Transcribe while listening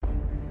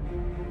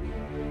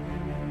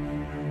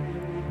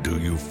Do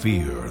you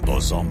fear the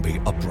zombie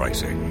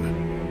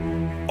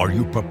uprising? Are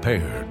you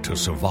prepared to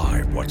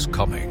survive what's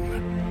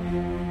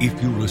coming?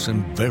 If you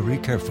listen very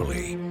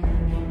carefully,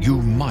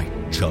 you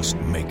might just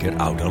make it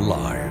out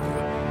alive.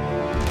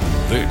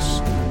 This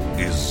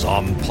is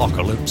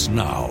Zompocalypse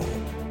Now!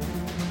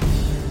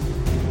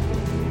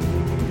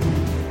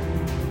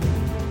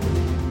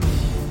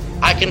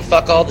 I can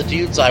fuck all the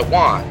dudes I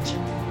want.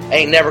 I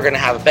ain't never gonna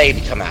have a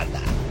baby come out of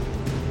that.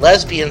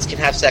 Lesbians can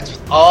have sex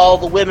with all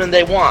the women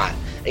they want.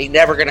 Ain't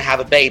never gonna have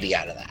a baby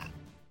out of that.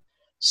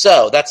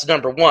 So, that's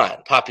number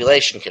one,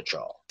 population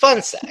control.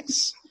 Fun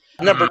sex.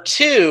 Number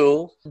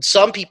two,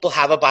 some people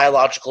have a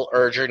biological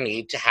urge or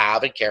need to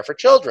have and care for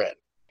children.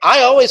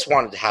 I always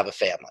wanted to have a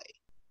family.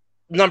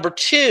 Number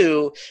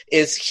two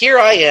is, here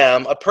I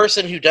am, a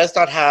person who does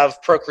not have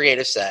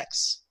procreative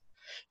sex,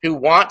 who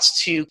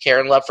wants to care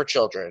and love for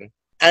children.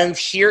 And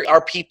here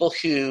are people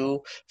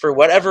who, for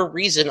whatever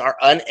reason, are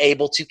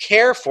unable to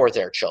care for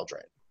their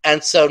children.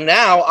 And so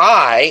now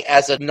I,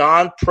 as a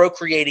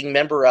non-procreating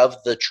member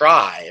of the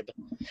tribe,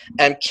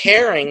 am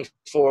caring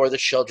for the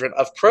children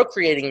of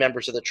procreating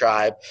members of the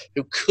tribe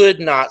who could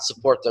not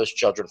support those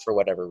children for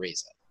whatever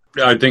reason.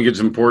 I think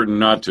it's important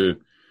not to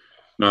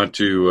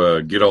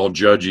get all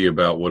judgy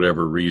about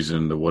whatever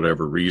reason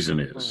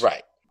is.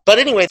 Right. But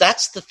anyway,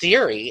 that's the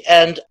theory.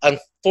 And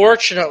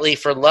unfortunately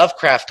for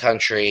Lovecraft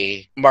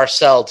Country,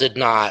 Marcel did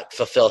not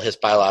fulfill his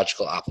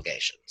biological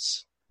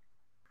obligations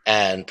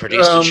and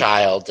produced a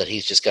child that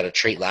he's just going to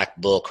treat like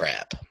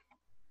bullcrap.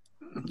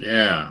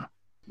 Yeah.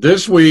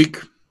 This week,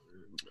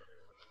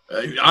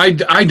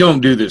 I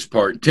don't do this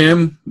part.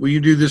 Tim, will you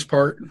do this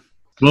part?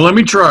 Well, let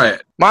me try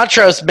it.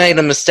 Montrose made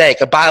a mistake,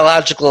 a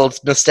biological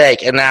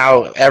mistake, and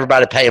now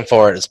everybody paying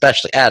for it,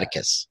 especially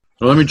Atticus.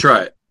 Well, let me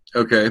try it.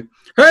 Okay.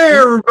 Hey,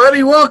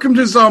 everybody. Welcome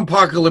to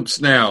Zompocalypse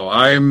Now.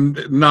 I'm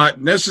not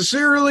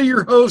necessarily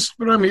your host,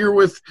 but I'm here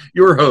with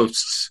your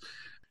hosts.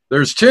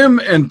 There's Tim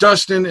and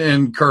Dustin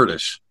and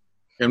Curtis.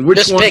 And which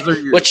just ones pick are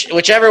you?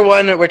 Whichever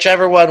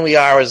one we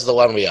are is the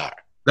one we are.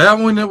 That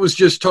one that was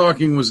just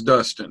talking was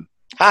Dustin.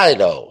 I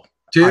know.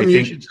 Tim,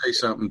 you should say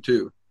something,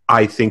 too.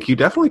 I think you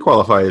definitely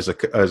qualify as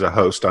a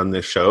host on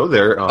this show.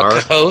 There are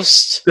a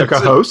host. A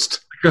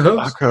co-host. I'm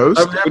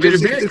happy to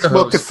be a co-host.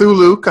 Well,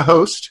 Cthulhu,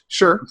 co-host.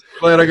 Sure.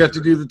 Glad I got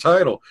to do the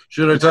title.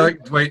 Should I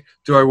talk? Wait,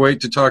 do I wait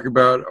to talk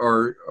about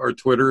our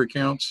Twitter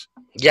accounts?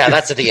 Yeah,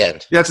 that's at the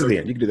end. Yeah, that's at the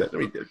end. You can do that. I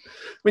mean,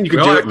 you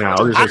can do it now.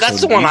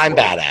 That's the one I'm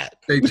bad at.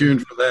 Stay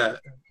tuned for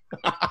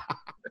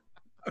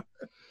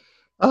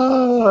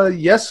that.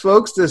 Yes,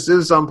 folks, this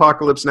is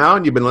Zompocalypse Now,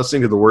 and you've been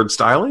listening to the word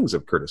stylings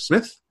of Curtis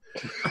Smith.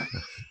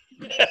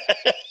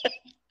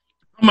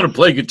 I'm going to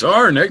play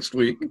guitar next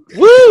week.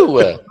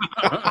 Woo!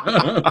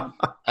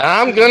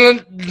 I'm going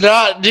to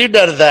not do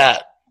none of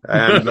that.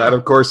 And that,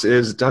 of course,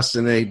 is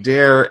Dustin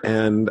Adair,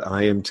 and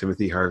I am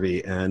Timothy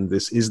Harvey, and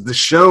this is the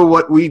show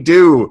What We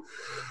Do,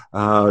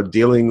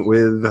 dealing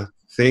with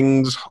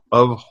things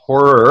of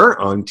horror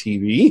on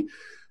TV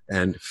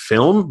and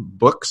film,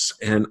 books,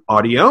 and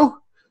audio.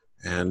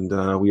 And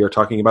we are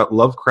talking about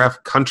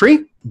Lovecraft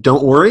Country.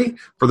 Don't worry,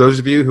 for those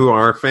of you who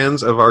are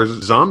fans of our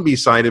zombie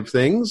side of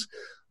things,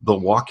 The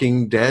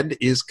Walking Dead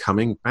is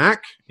coming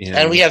back.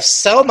 And we have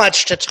so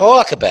much to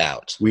talk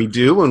about. We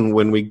do, and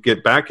when we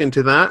get back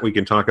into that, we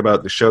can talk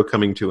about the show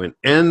coming to an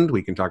end.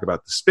 We can talk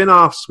about the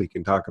spin-offs. We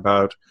can talk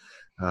about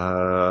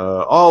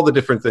all the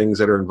different things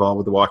that are involved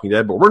with The Walking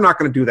Dead, but we're not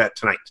going to do that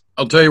tonight.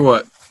 I'll tell you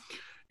what,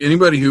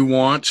 anybody who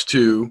wants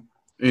to,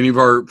 any of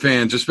our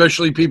fans,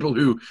 especially people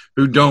who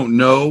don't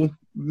know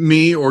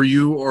me or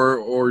you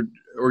or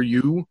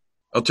you,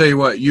 I'll tell you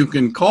what, you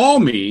can call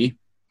me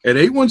at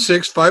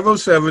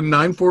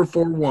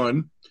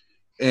 816-507-9441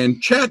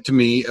 and chat to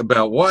me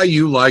about why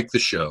you like the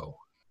show.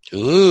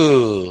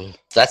 Ooh,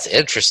 that's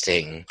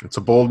interesting. It's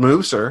a bold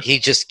move, sir. He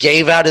just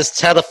gave out his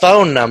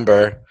telephone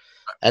number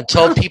and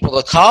told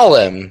people to call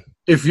him.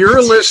 If you're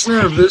a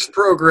listener of this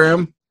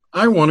program,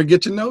 I want to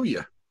get to know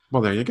you.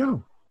 Well, there you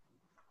go.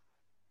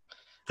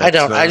 I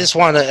don't. I just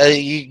want to.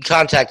 You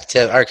contact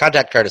Tim or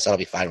contact Curtis. That'll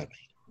be fine with me.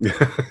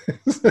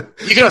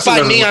 You can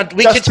find me on.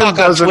 We can talk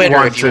on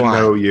Twitter if you want.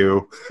 Know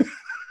you.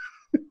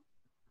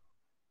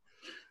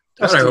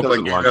 I hope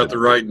I got the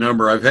right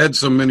number. I've had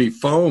so many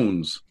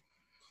phones.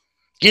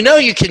 You know,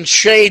 you can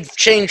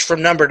change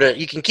from number to.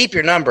 You can keep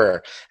your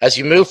number as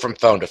you move from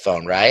phone to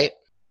phone, right?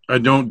 I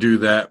don't do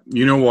that.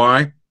 You know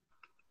why?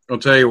 I'll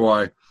tell you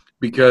why.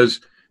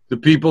 Because the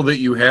people that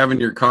you have in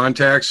your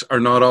contacts are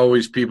not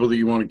always people that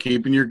you want to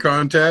keep in your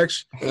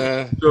contacts.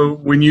 So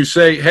when you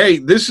say, hey,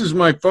 this is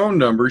my phone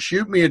number,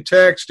 shoot me a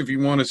text if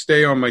you want to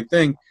stay on my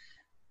thing.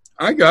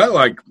 I got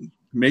like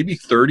maybe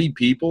 30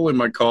 people in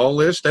my call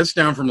list. That's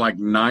down from like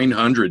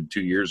 900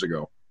 2 years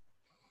ago.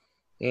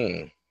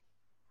 Yeah.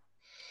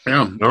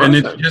 And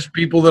it's just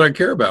people that I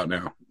care about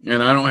now.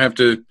 And I don't have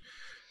to.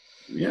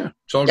 Yeah,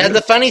 it's all good. And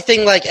the funny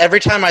thing, like,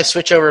 every time I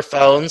switch over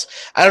phones,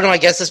 I don't know, I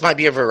guess this might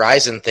be a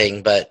Verizon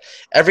thing, but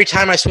every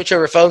time I switch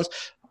over phones,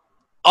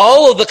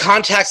 all of the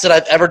contacts that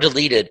I've ever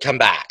deleted come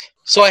back.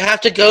 So I have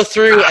to go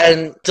through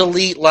and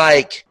delete,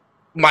 like,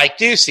 Mike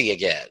Ducey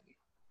again.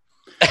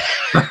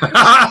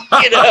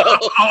 You know?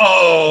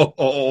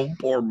 Oh,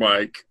 poor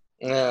Mike.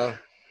 Yeah.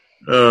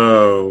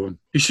 Oh,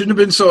 he shouldn't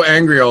have been so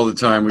angry all the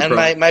time. And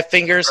my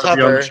fingers on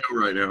hover the show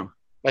right now.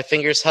 My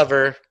fingers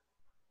hover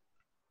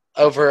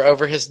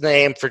over his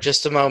name for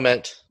just a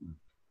moment,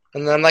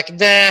 and then I'm like,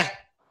 nah.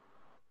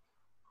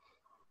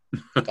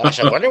 Gosh,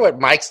 I wonder what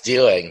Mike's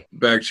doing.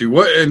 Back to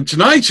what in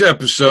tonight's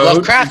episode,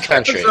 Lovecraft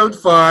Country, episode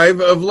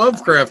 5 of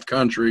Lovecraft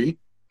Country,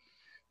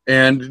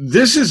 and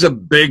this is a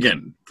big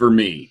one for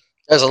me.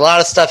 There's a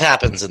lot of stuff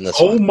happens in this.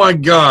 Oh one. my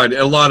God,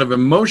 a lot of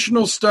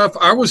emotional stuff.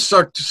 I was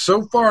sucked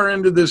so far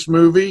into this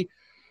movie,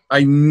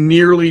 I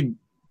nearly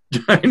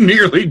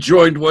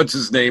joined what's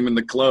his name in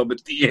the club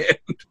at the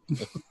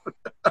end.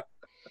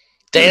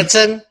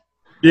 Dancing?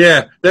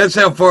 Yeah, that's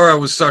how far I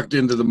was sucked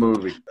into the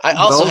movie. I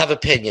also have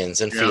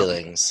opinions and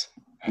feelings.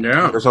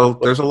 Yeah. There's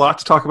a lot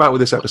to talk about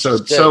with this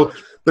episode. So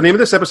the name of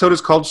this episode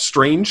is called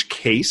Strange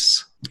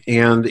Case,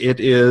 and it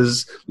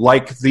is,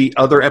 like the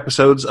other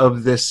episodes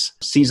of this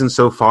season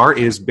so far,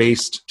 is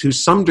based to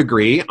some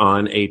degree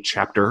on a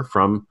chapter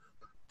from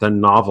the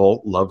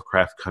novel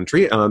Lovecraft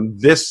Country.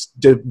 This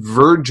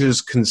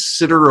diverges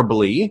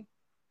considerably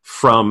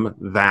from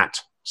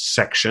that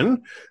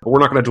section. We're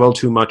not going to dwell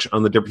too much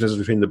on the differences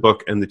between the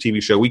book and the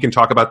TV show. We can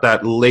talk about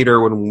that later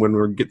when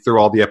we get through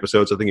all the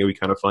episodes. I think it would be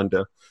kind of fun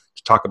to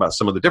talk about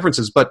some of the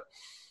differences. But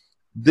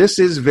this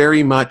is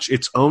very much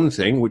its own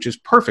thing, which is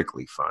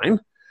perfectly fine.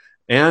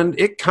 And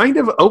it kind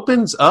of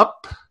opens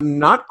up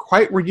not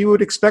quite where you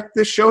would expect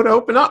this show to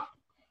open up.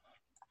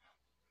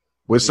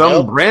 With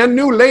some brand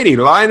new lady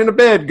lying in a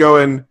bed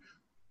going,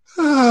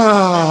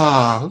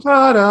 what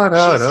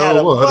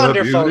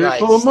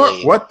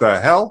the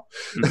hell?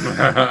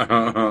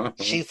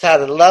 She's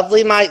had a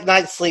lovely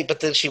night's sleep,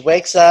 but then she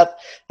wakes up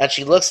and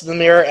she looks in the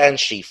mirror and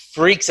she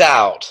freaks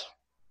out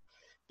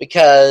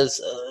because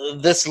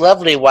this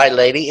lovely white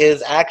lady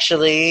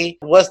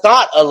was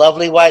not a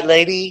lovely white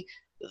lady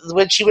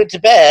when she went to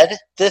bed.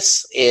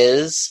 This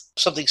is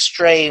something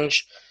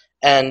strange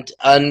and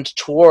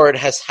untoward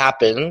has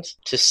happened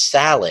to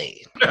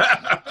Sally.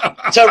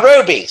 To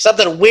Ruby.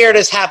 Something weird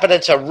is happening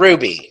to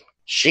Ruby.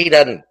 She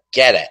doesn't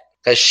get it.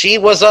 Because she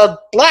was a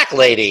black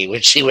lady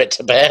when she went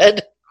to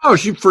bed. Oh,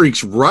 she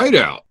freaks right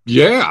out.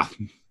 Yeah.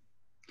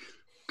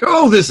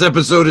 Oh, this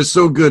episode is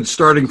so good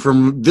starting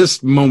from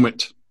this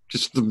moment.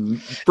 Just the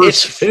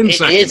first 10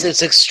 seconds.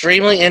 It's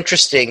extremely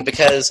interesting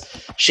because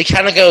she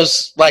kind of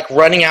goes like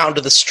running out into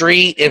the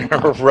street in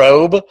her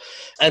robe,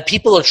 and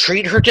people will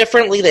treat her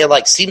differently. They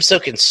like seem so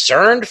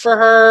concerned for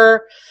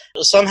her.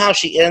 Somehow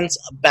she ends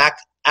back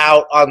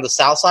out on the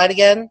south side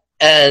again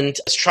and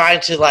is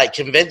trying to like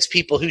convince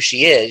people who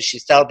she is.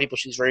 She's telling people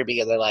she's Ruby,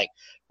 and they're like,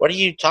 "What are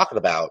you talking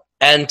about?"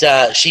 And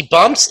she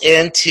bumps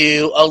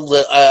into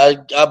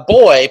a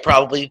boy,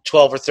 probably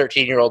 12 or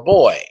 13-year-old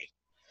boy.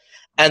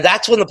 And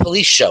that's when the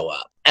police show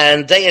up.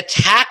 And they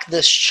attack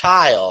this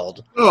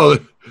child. Oh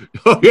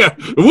yeah.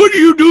 What do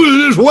you do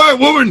to this white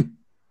woman?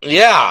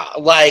 Yeah,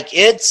 like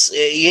it's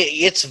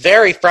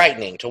very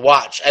frightening to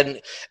watch.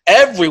 And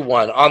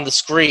everyone on the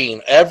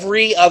screen,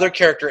 every other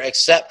character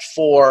except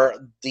for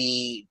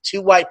the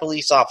 2 white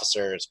police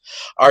officers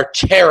are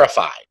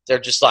terrified. They're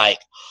just like,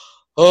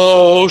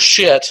 oh,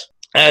 shit.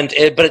 But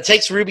it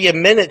takes Ruby a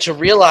minute to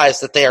realize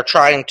that they are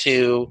trying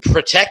to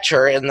protect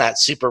her in that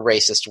super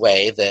racist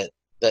way that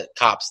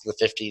cops in the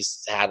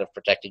 50s had of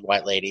protecting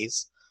white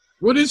ladies.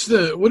 What is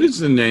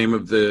the name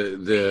of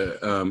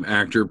the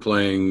actor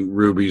playing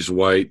Ruby's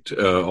white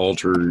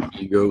alter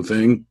ego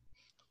thing?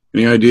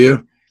 Any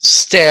idea?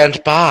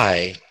 Stand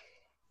By.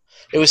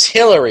 It was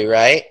Hillary,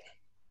 right?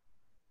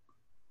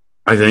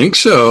 I think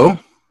so.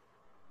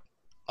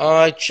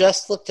 I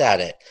just looked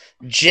at it.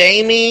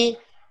 Jamie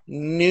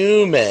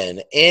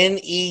Newman.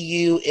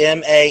 Neumann.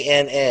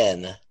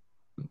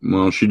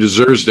 Well, she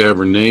deserves to have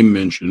her name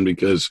mentioned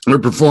because her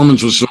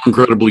performance was so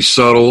incredibly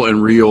subtle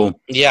and real.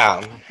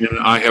 Yeah. And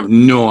I have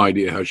no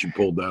idea how she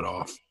pulled that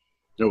off.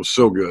 It was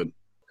so good.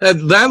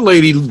 That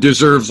lady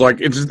deserves, like,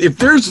 if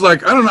there's,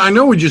 like, I don't know, I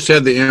know we just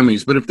had the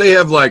Emmys, but if they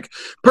have, like,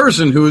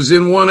 person who was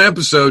in one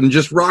episode and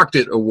just rocked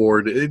it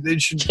award,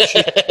 it should get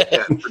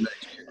that for next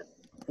year.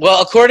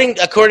 Well, according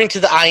to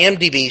the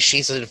IMDb,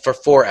 she's in for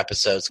 4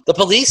 episodes. The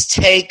police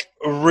take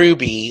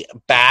Ruby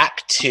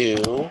back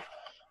to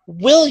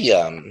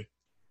William,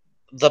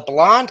 the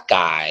blonde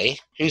guy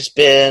who's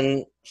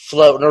been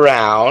floating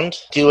around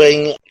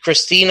doing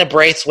Christina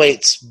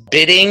Braithwaite's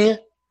bidding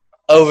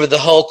over the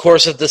whole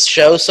course of this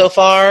show so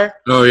far.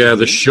 Oh yeah,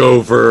 the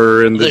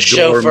chauffeur and the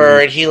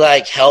chauffeur, and he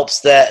like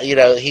helps that,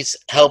 he's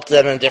helped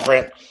them in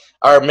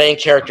our main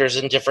characters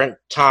in different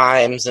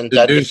times and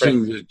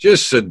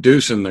just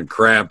seducing the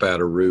crap out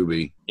of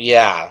Ruby.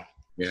 Yeah.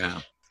 Yeah.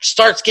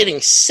 Starts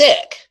getting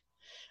sick.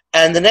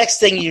 And the next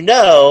thing you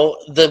know,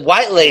 the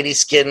white lady's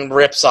skin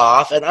rips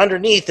off, and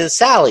underneath is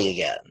Sally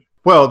again.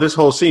 Well, this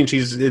whole scene,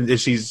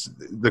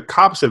 the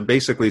cops have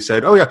basically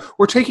said, "Oh yeah,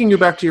 we're taking you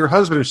back to your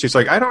husband," and she's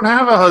like, "I don't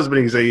have a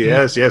husband." He's like,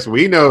 "Yes,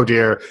 we know,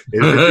 dear.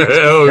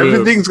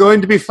 Everything's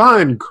going to be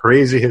fine,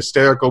 crazy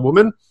hysterical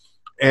woman."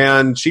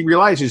 And she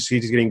realizes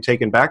she's getting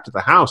taken back to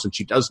the house, and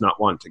she does not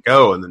want to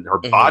go. And then her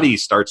body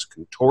starts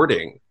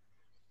contorting.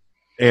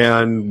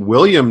 And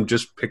William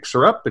just picks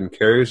her up and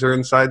carries her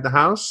inside the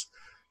house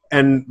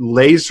and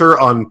lays her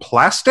on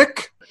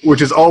plastic,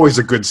 which is always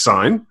a good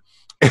sign.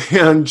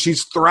 And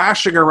she's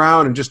thrashing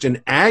around and just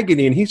in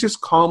agony. And he's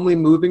just calmly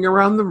moving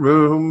around the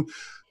room,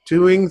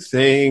 doing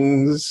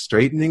things,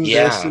 straightening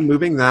this and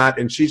moving that.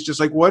 And she's just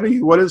like, what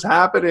is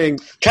happening?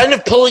 Kind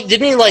of pulling,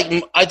 didn't he,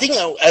 like, I think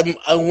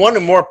I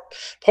wanted more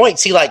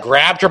points. He, like,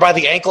 grabbed her by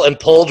the ankle and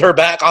pulled her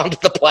back onto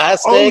the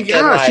plastic. Oh, yeah.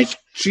 And, like,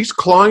 she's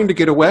clawing to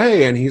get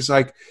away. And he's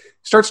like,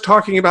 starts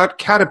talking about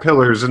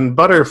caterpillars and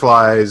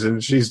butterflies.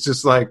 And she's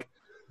just like,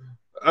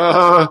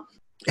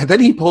 And then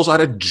he pulls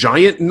out a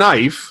giant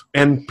knife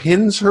and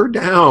pins her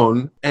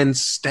down and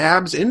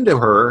stabs into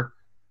her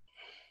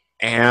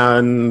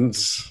and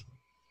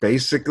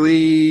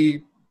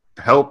basically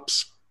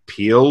helps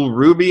peel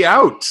Ruby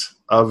out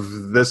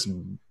of this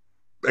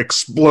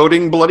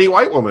exploding bloody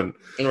white woman.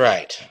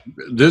 Right.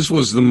 This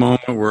was the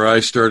moment where I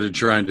started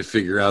trying to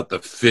figure out the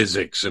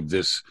physics of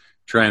this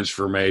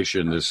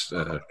transformation.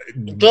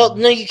 Well,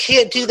 no, you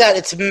can't do that.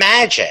 It's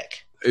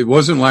magic. It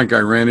wasn't like I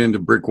ran into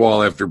brick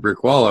wall after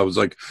brick wall. I was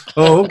like,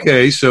 oh,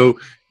 okay. So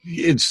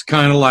it's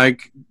kind of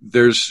like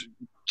there's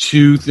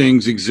two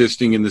things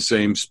existing in the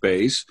same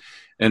space,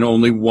 and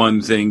only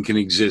one thing can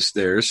exist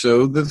there.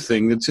 So the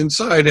thing that's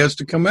inside has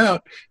to come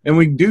out, and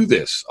we do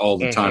this all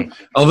the time.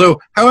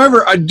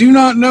 However, I do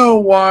not know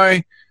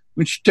why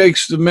when she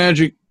takes the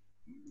magic,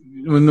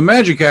 when the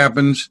magic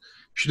happens,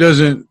 she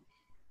doesn't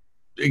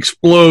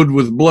explode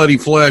with bloody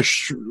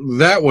flesh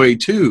that way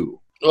too.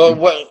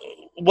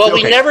 Well,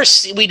 we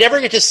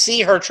never get to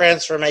see her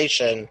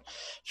transformation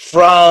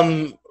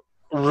from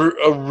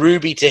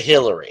Ruby to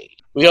Hillary.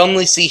 We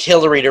only see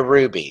Hillary to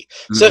Ruby.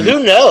 So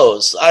who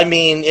knows? I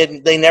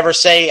mean, they never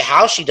say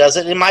how she does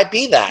it. It might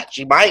be that.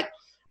 She might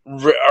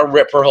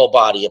rip her whole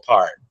body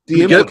apart.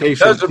 The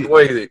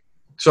implication...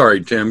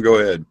 Sorry, Tim, go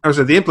ahead. I was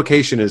saying, the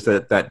implication is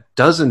that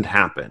doesn't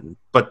happen,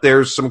 but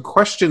there's some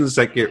questions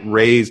that get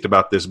raised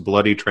about this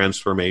bloody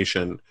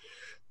transformation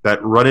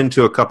that run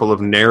into a couple of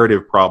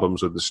narrative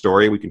problems with the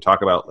story we can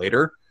talk about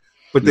later.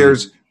 But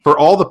there's, for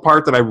all the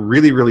part that I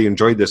really, really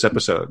enjoyed this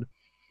episode,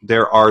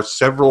 there are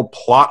several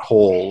plot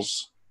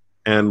holes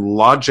and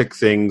logic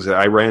things that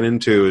I ran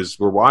into as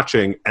we're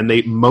watching, and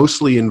they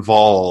mostly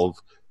involve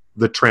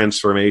the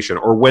transformation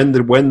or when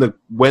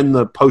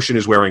the potion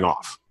is wearing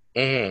off.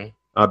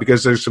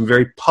 Because there's some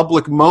very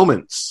public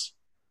moments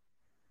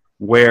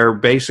where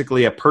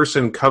basically a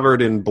person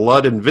covered in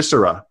blood and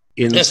viscera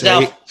is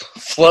now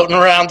floating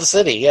around the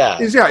city,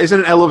 is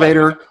in an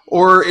elevator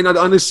or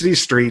on a city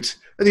street.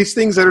 And these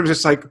things that are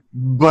just like,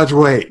 but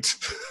wait.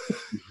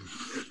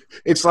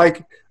 It's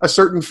like a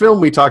certain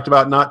film we talked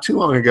about not too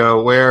long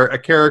ago where a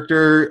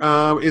character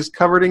is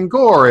covered in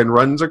gore and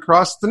runs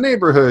across the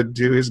neighborhood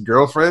to his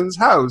girlfriend's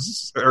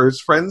house or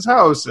his friend's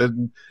house,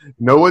 and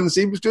no one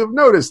seems to have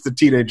noticed the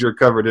teenager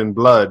covered in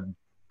blood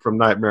from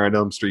Nightmare on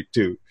Elm Street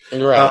 2.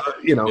 Right.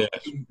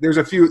 There's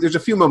a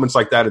few moments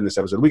like that in this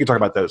episode. We can talk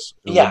about those.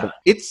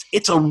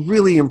 It's a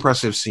really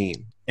impressive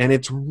scene, and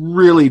it's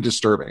really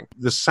disturbing.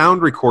 The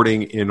sound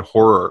recording in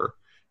horror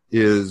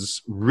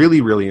is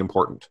really, really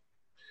important.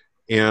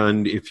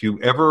 And if you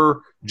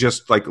ever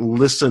just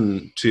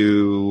listen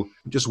to,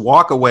 just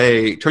walk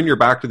away, turn your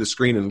back to the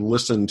screen and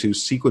listen to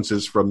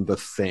sequences from The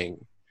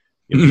Thing.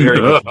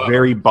 Very,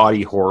 very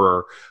body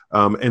horror.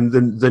 And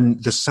then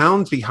the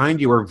sounds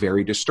behind you are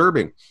very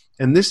disturbing.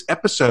 And this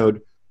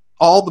episode,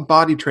 all the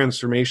body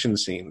transformation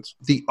scenes,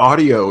 the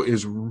audio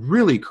is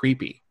really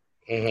creepy.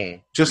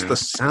 Just the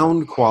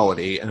sound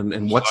quality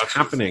and what's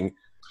happening.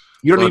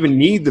 You don't even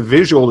need the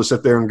visual to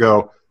sit there and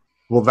go,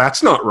 well,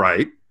 that's not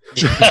right.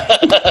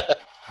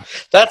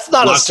 That's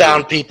not a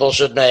sound people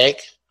should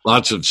make.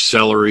 Lots of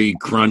celery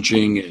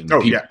crunching and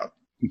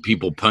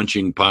people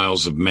punching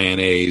piles of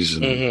mayonnaise.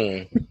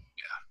 And,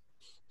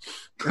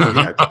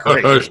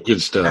 great.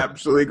 Good stuff.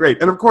 Absolutely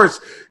great. And of course,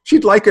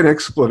 she'd like an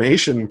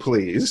explanation,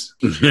 please.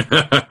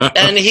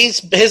 And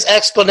his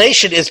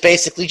explanation is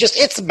basically just,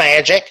 it's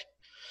magic.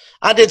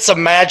 I did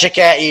some magic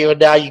at you, and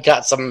now you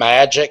got some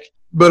magic.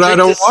 But I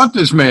don't want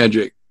this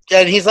magic.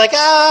 And he's like,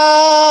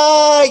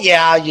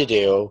 yeah, you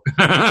do.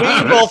 We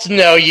both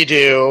know you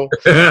do.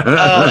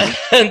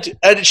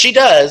 And she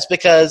does,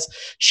 because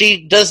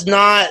she does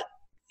not,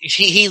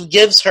 he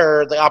gives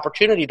her the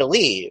opportunity to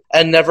leave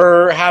and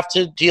never have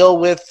to deal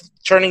with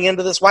turning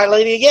into this white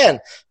lady again.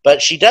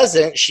 But she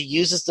doesn't. She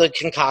uses the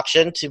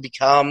concoction to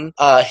become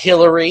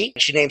Hillary.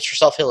 She names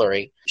herself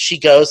Hillary. She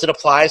goes and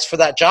applies for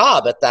that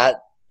job at that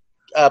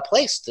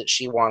place that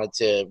she wanted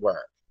to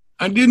work.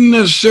 I didn't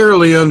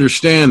necessarily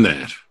understand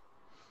that.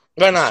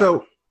 Why not?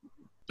 So,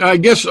 I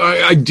guess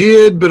I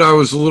did, but I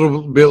was a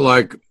little bit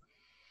like,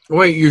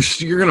 wait,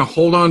 you're going to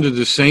hold on to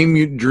the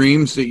same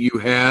dreams that you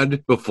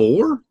had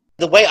before?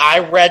 The way I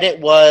read it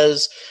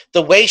was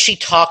the way she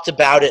talked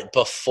about it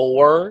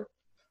before,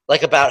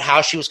 like about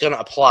how she was going to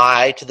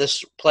apply to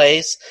this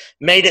place,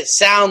 made it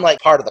sound like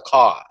part of the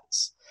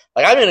cause.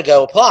 Like, I'm going to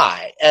go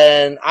apply,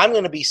 and I'm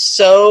going to be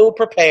so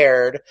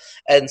prepared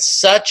and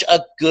such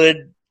a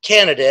good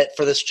candidate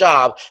for this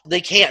job,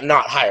 they can't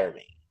not hire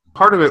me.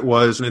 Part of it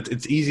was, and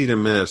it's easy to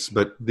miss,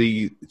 but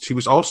she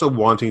was also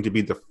wanting to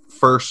be the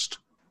first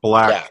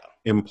black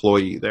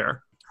employee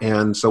there.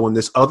 And so when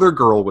this other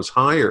girl was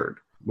hired,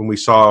 when we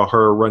saw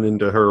her run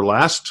into her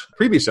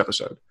previous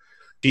episode,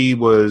 she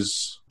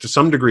was, to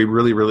some degree,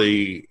 really,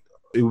 really,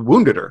 it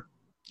wounded her.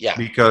 Yeah.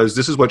 Because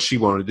this is what she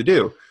wanted to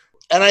do.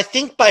 And I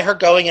think by her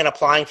going and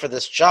applying for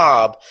this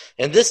job,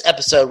 in this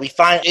episode, we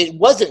find it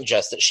wasn't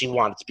just that she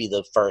wanted to be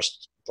the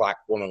first black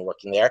woman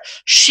working there.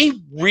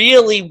 She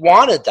really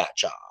wanted that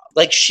job.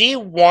 Like, she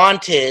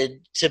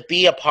wanted to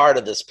be a part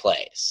of this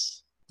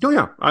place. Oh,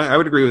 yeah. I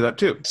would agree with that,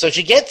 too. So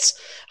she gets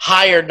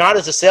hired not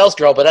as a sales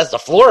girl, but as the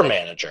floor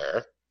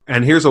manager.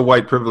 And here's a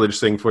white privilege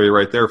thing for you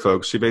right there,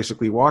 folks. She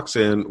basically walks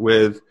in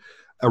with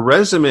a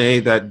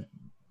resume that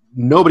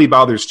nobody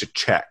bothers to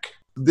check.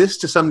 This,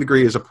 to some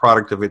degree, is a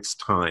product of its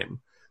time.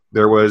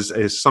 There was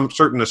some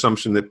certain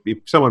assumption that if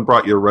someone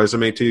brought your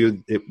resume to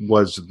you, it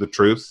was the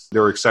truth.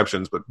 There were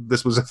exceptions, but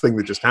this was a thing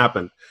that just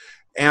happened.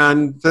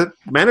 And the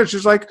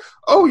manager's like,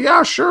 oh,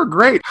 yeah, sure,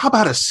 great. How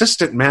about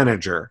assistant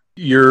manager?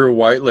 You're a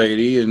white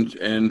lady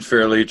and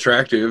fairly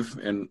attractive,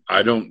 and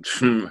I don't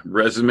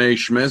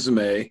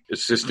resume,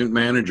 assistant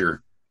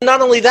manager.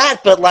 Not only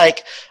that, but,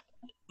 like,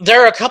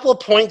 there are a couple of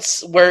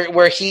points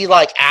where he,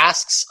 like,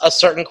 asks a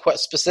certain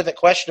specific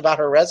question about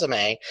her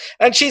resume,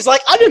 and she's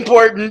like,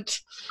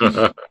 unimportant.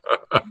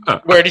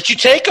 Where did you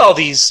take all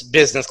these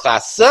business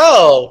classes?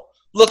 So,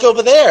 look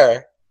over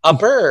there. A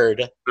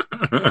bird.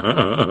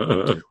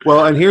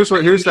 Well, and here's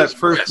that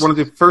first one of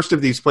the first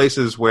of these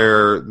places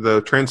where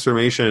the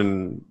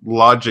transformation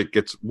logic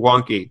gets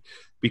wonky,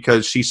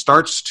 because she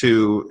starts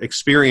to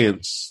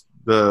experience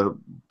the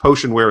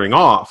potion wearing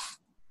off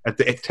at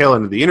the tail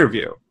end of the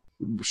interview.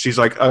 She's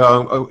like,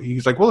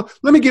 he's like, well,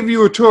 let me give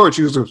you a tour.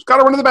 She goes,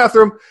 gotta run to the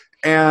bathroom,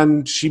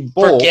 and she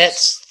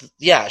bolts.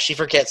 She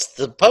forgets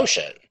the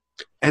potion,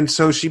 and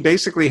so she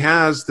basically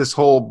has this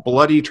whole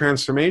bloody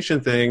transformation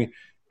thing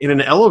in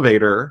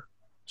an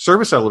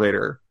service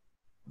elevator,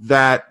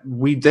 that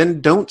we then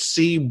don't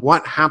see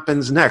what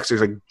happens next.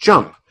 There's a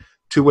jump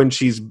to when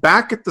she's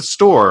back at the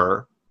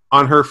store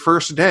on her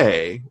first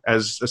day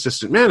as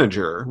assistant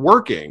manager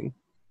working,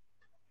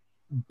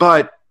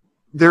 but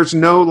there's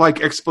no, like,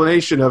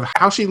 explanation of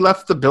how she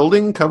left the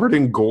building covered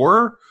in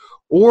gore,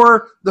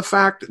 or the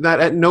fact that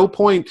at no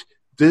point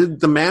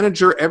did the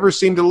manager ever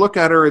seem to look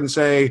at her and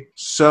say,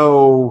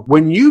 so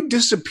when you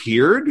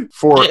disappeared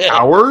for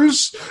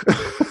hours...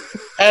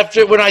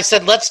 After when I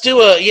said, let's do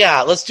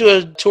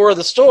a tour of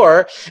the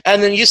store,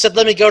 and then you said,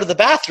 let me go to the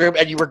bathroom,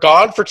 and you were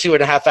gone for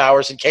 2.5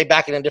 hours and came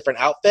back in a different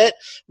outfit.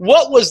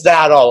 What was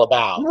that all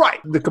about?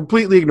 Right. They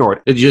completely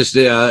ignored it. It just,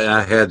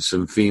 I had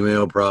some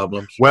female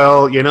problems.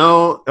 Well,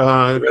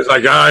 it's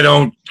like, I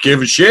don't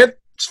give a shit.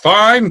 It's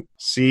fine.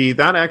 See,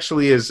 that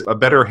actually is a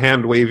better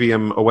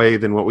hand-wavium away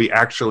than what we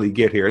actually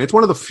get here. And it's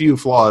one of the few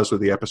flaws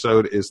with the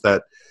episode, is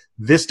that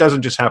this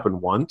doesn't just happen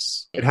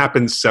once. It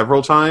happens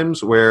several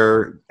times,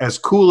 where, as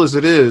cool as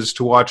it is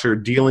to watch her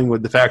dealing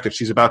with the fact that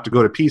she's about to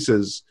go to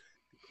pieces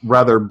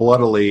rather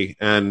bloodily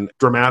and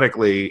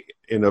dramatically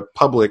in a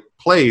public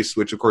place,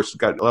 which of course has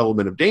got an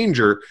element of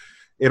danger,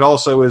 it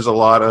also is a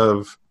lot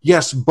of,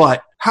 yes,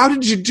 but how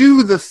did you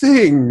do the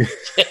thing?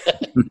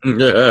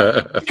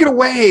 Get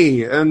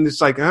away. And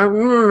it's like...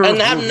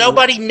 and have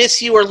nobody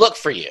miss you or look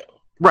for you.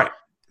 Right.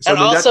 So and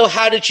also,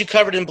 how did you,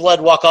 covered in blood,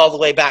 walk all the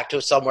way back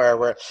to somewhere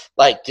where,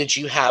 like, did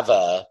you have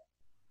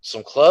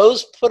some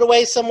clothes put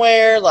away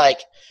somewhere? Like,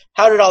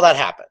 how did all that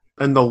happen?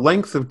 And the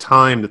length of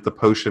time that the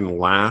potion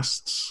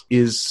lasts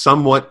is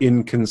somewhat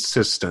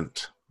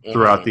inconsistent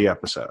throughout the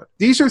episode.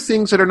 These are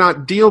things that are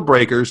not deal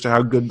breakers to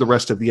how good the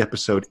rest of the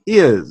episode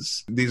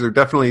is. These are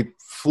definitely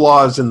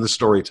flaws in the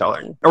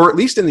storytelling, or at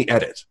least in the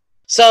edit.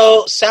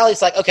 So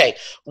Sally's like, okay,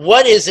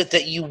 what is it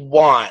that you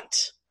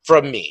want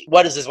from me?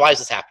 What is this? Why is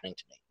this happening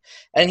to me?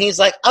 And he's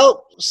like,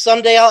 oh,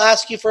 someday I'll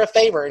ask you for a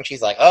favor. And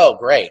she's like, oh,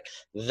 great.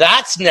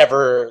 That's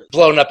never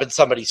blown up in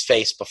somebody's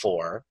face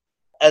before.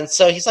 And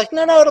so he's like,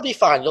 no, it'll be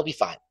fine. You'll be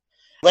fine.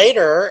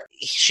 Later,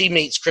 she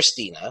meets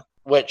Christina,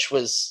 which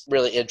was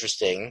really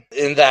interesting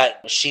in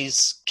that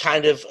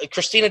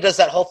Christina does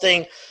that whole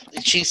thing.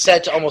 She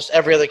said to almost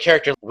every other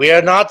character, we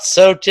are not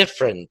so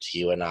different,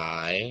 you and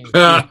I.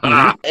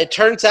 It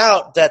turns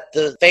out that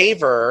the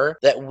favor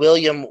that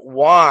William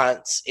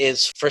wants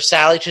is for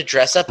Sally to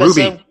dress up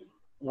Ruby. as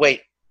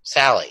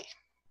Sally.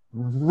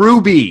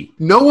 Ruby.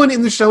 No one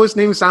in the show is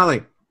named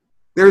Sally.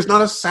 There's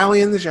not a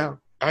Sally in the show.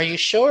 Are you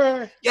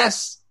sure?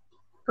 Yes.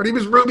 Her name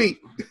is Ruby.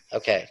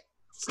 Okay.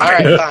 All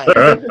right, fine.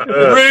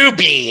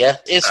 Ruby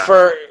is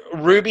for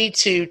Ruby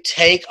to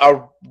take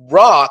a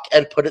rock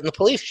and put it in the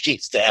police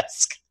chief's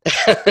desk.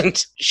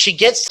 And she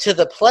gets to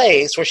the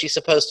place where she's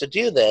supposed to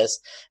do this,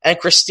 and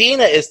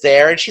Christina is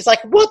there, and she's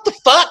like, what the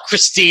fuck,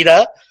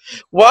 Christina?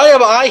 Why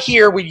am I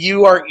here when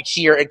you are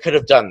here and could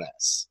have done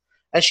this?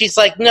 And she's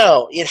like,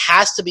 no, it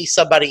has to be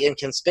somebody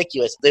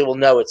inconspicuous. They will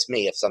know it's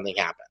me if something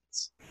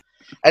happens.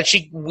 And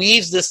she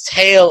weaves this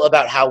tale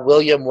about how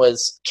William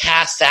was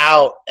cast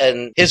out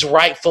and his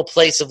rightful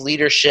place of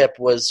leadership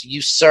was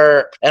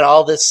usurped and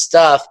all this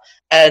stuff.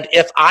 And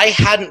if I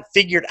hadn't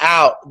figured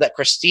out that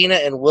Christina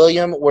and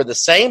William were the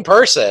same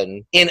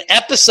person in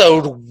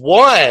episode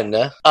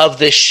 1 of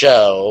this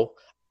show,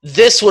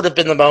 this would have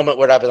been the moment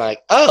where I'd be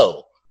like,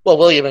 oh, well,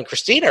 William and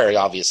Christina are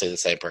obviously the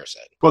same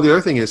person. Well, the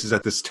other thing is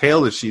that this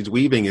tale that she's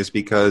weaving is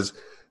because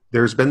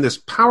there's been this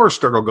power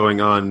struggle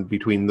going on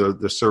between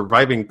the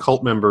surviving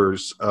cult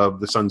members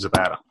of the Sons of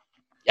Adam.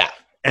 Yeah.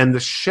 And the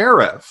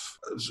sheriff,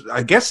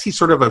 I guess he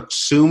sort of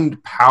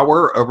assumed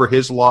power over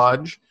his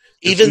lodge.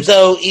 Even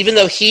though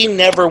he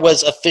never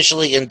was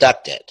officially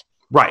inducted.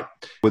 Right.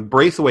 With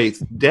Braithwaite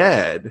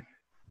dead,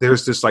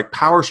 there's this like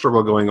power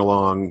struggle going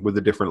along with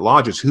the different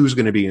lodges. Who's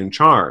going to be in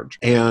charge?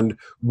 And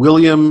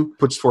William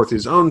puts forth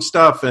his own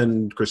stuff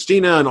and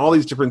Christina and all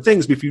these different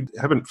things. But if you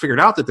haven't figured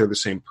out that they're the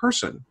same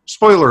person,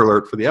 spoiler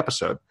alert for the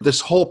episode,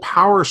 this whole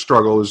power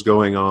struggle is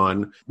going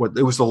on.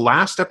 It was the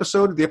last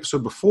episode, the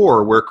episode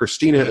before, where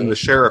Christina and the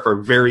sheriff are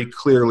very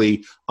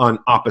clearly on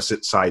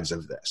opposite sides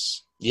of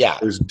this. Yeah.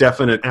 There's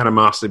definite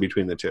animosity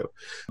between the two.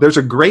 There's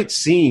a great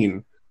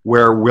scene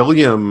where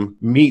William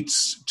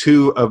meets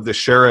 2 of the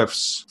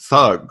sheriff's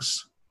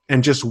thugs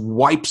and just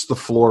wipes the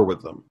floor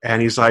with them.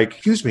 And he's like,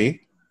 excuse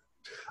me,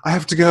 I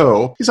have to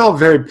go. He's all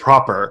very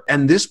proper.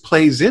 And this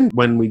plays in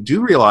when we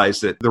do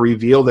realize that the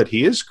reveal that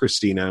he is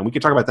Christina, and we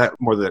can talk about that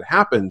more than it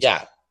happens.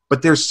 Yeah.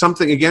 But there's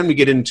something, again, we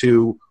get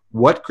into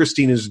what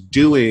Christina's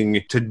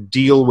doing to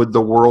deal with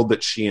the world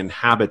that she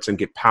inhabits and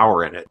get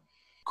power in it.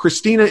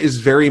 Christina is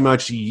very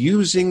much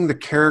using the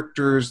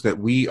characters that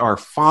we are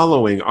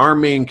following, our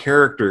main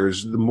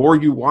characters. The more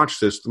you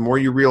watch this, the more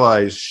you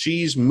realize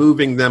she's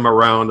moving them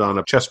around on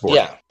a chessboard.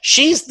 Yeah.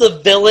 She's the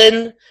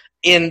villain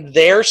in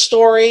their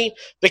story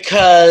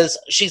because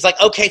she's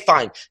like, okay,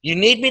 fine. You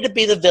need me to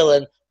be the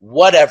villain,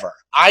 whatever.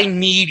 I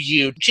need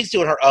you. She's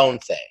doing her own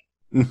thing.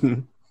 Mm-hmm.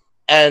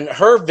 And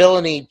her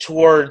villainy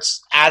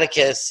towards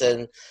Atticus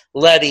and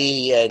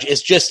Letty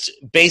is just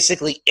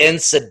basically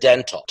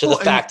incidental to the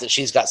fact that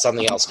she's got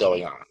something else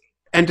going on.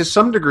 And to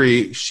some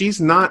degree,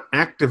 she's not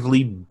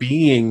actively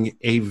being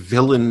a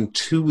villain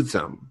to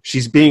them.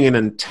 She's being an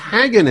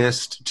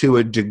antagonist to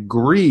a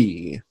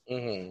degree,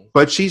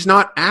 but she's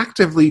not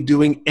actively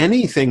doing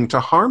anything to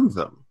harm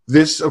them.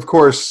 This, of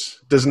course,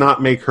 does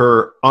not make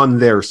her on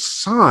their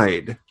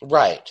side.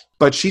 Right.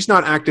 But she's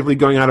not actively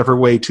going out of her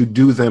way to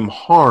do them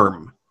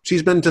harm.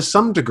 She's been, to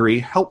some degree,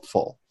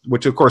 helpful,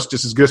 which, of course,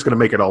 just going to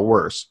make it all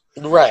worse.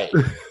 Right.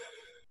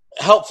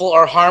 Helpful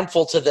or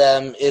harmful to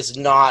them is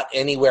not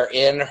anywhere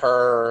in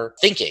her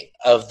thinking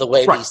of the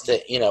way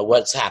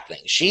what's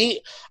happening.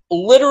 She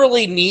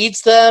literally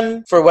needs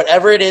them for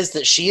whatever it is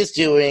that she is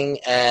doing,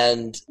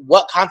 and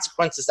what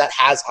consequences that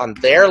has on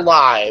their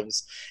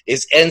lives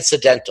is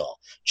incidental.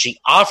 She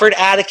offered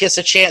Atticus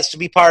a chance to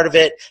be part of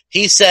it.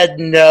 He said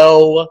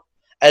no.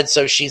 And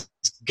so she's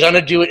going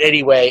to do it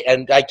anyway,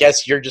 and I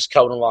guess you're just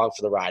coming along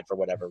for the ride for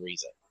whatever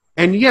reason.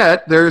 And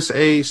yet, there's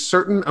a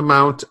certain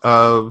amount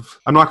of,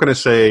 I'm not going to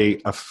say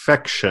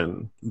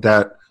affection,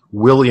 that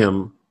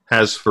William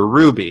has for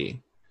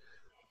Ruby,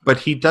 but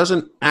he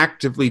doesn't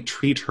actively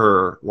treat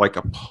her like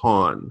a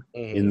pawn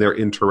in their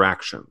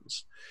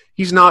interactions.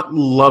 He's not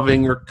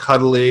loving or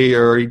cuddly,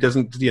 or he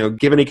doesn't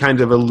give any kind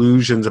of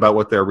illusions about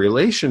what their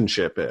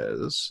relationship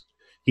is.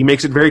 He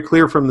makes it very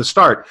clear from the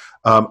start.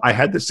 I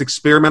had this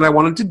experiment I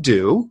wanted to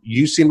do.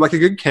 You seemed like a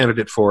good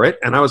candidate for it.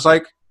 And I was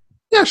like,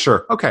 yeah,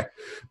 sure. Okay.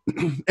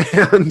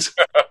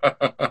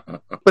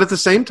 But at the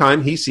same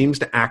time, he seems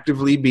to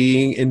actively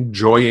be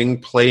enjoying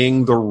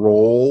playing the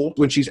role.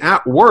 When she's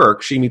at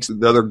work, she meets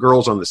the other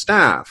girls on the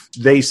staff.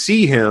 They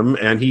see him,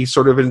 and he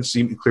sort of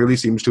clearly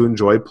seems to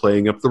enjoy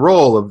playing up the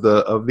role of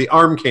the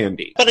arm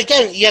candy. But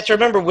again, you have to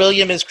remember,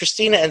 William is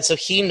Christina, and so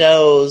he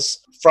knows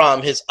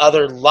from his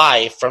other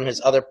life, from his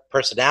other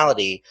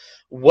personality,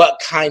 what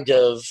kind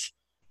of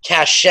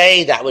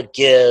cachet that would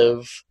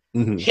give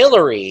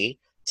Hillary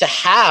to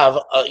have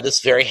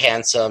this very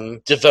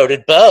handsome,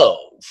 devoted beau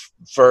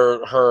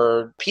for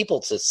her people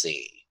to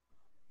see.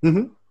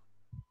 Mm-hmm.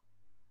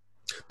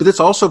 But this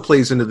also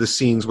plays into the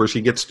scenes where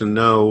she gets to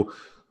know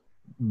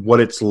what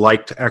it's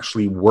like to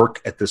actually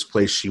work at this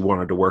place she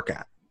wanted to work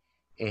at.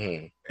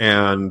 Mm-hmm.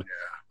 And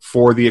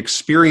for the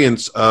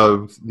experience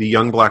of the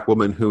young black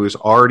woman who is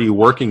already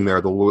working there,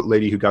 the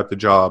lady who got the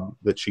job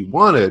that she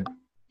wanted,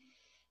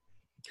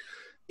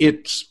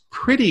 it's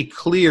pretty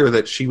clear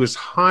that she was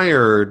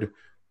hired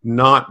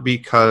not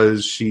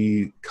because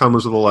she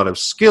comes with a lot of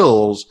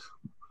skills.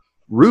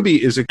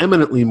 Ruby is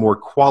eminently more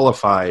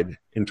qualified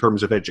in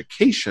terms of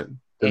education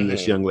than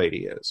this young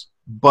lady is.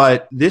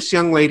 But this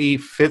young lady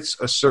fits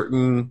a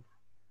certain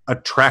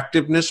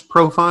attractiveness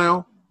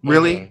profile,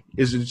 really.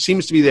 It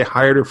seems to be they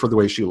hired her for the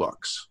way she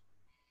looks.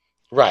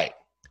 Right.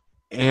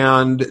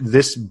 And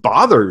this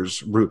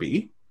bothers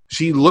Ruby.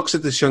 She looks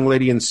at this young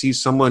lady and sees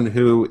someone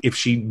who, if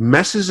she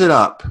messes it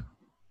up,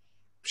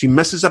 she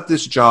messes up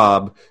this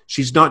job,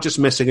 she's not just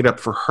messing it up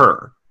for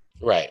her.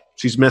 Right.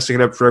 She's messing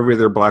it up for every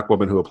other black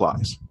woman who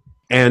applies.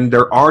 And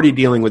they're already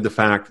dealing with the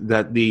fact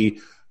that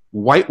the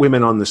white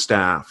women on the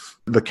staff,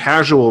 the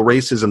casual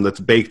racism that's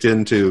baked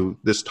into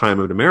this time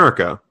of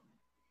America,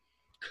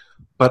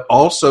 but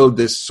also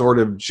this sort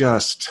of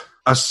just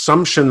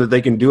assumption that they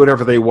can do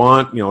whatever they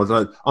want.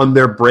 On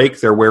their break,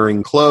 they're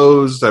wearing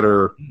clothes that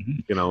are,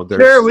 they're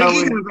sure, we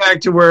can go back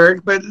to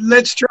work, but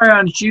let's try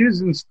on shoes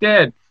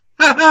instead.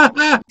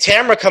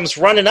 Tamara comes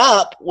running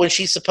up when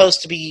she's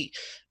supposed to be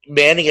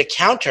manning a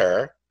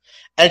counter,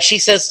 and she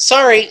says,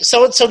 sorry,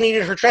 so-and-so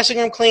needed her dressing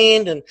room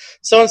cleaned, and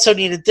so-and-so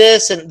needed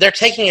this, and they're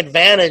taking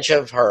advantage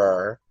of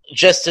her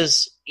just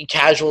as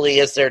casually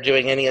as they're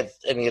doing any of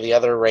the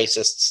other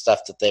racist stuff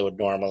that they would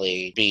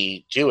normally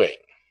be doing.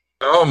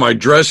 Oh, my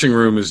dressing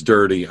room is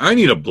dirty. I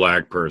need a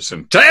black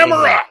person.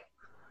 Tamara!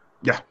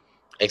 Yeah.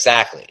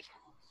 Exactly.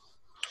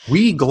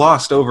 We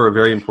glossed over a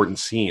very important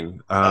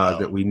scene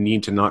that we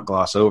need to not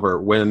gloss over.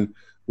 When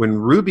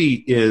Ruby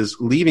is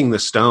leaving the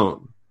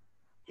stone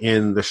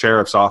in the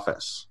sheriff's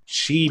office,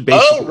 she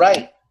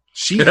basically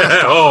she has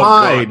to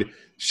hide. God.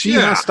 She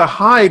has to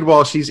hide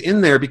while she's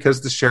in there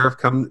because the sheriff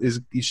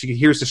she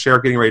hears the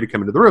sheriff getting ready to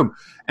come into the room.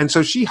 And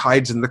so she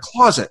hides in the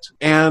closet.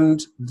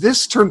 And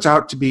this turns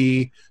out to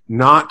be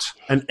not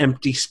an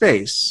empty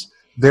space.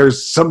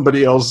 There's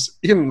somebody else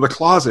in the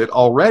closet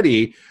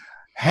already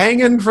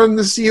hanging from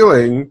the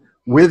ceiling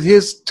with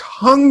his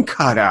tongue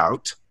cut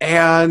out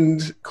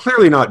and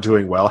clearly not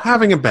doing well,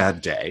 having a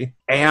bad day.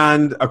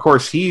 And, of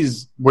course,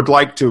 would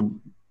like to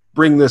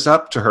bring this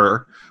up to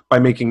her by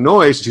making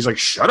noise. She's like,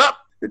 shut up.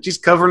 She's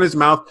covering his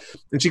mouth,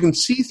 and she can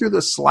see through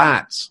the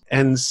slats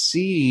and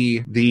see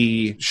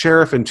the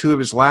sheriff and two of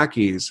his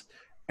lackeys.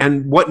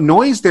 And what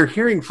noise they're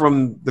hearing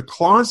from the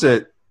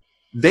closet,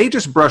 they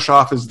just brush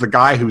off as the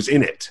guy who's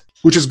in it,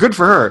 which is good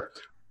for her.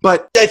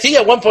 But I think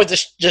at one point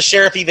the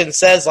sheriff even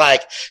says,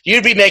 like,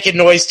 you'd be making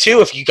noise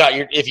too if you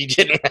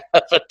didn't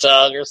have a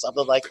tongue or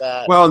something like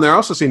that. Well, and they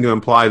also seem to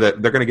imply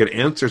that they're going to get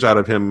answers out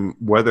of him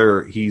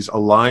whether he's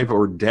alive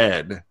or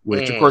dead,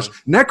 which, of course,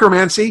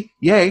 necromancy,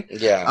 yay.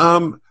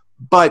 Yeah.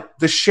 But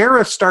the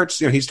sheriff starts,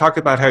 he's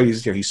talking about how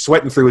he's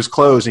sweating through his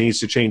clothes and he needs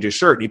to change his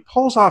shirt. And he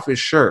pulls off his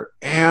shirt,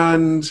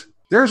 and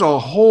there's a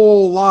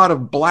whole lot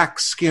of black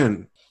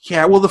skin.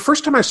 Yeah, well, the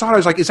first time I saw it, I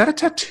was like, is that a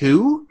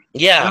tattoo?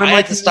 Yeah, I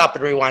had to stop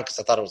and rewind because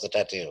I thought it was a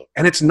tattoo.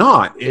 And it's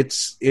not.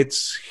 It's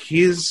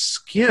his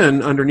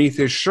skin underneath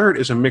his shirt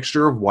is a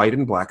mixture of white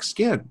and black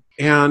skin.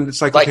 And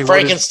it's like okay,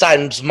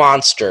 Frankenstein's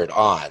monstered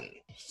on.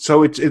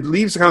 So it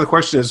leaves the kind of the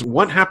question is,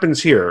 what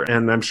happens here?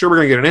 And I'm sure we're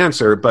going to get an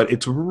answer, but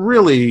it's a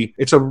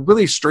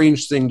really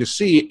strange thing to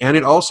see, and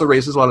it also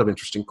raises a lot of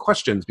interesting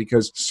questions,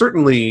 because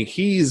certainly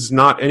he's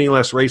not any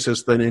less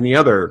racist than any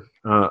other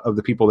of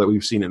the people that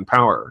we've seen in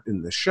power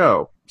in this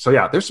show. So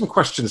yeah, there's some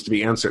questions to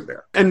be answered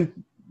there.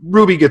 And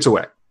Ruby gets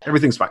away.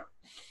 Everything's fine.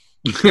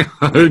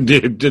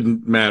 It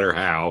didn't matter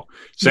how.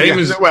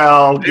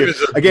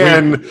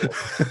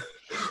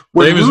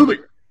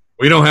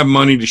 We don't have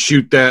money to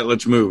shoot that.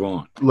 Let's move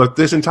on. Look,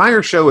 this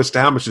entire show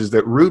establishes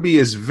that Ruby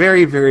is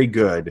very, very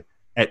good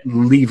at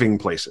leaving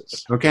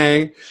places.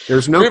 Okay?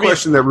 There's no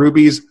question that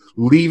Ruby's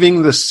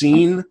leaving the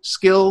scene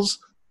skills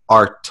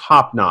are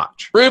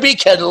top-notch. Ruby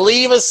can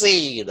leave a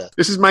scene.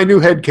 This is my new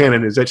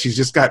headcanon, is that she's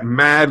just got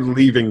mad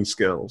leaving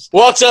skills.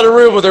 Walks out of the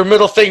room with her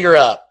middle finger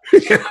up.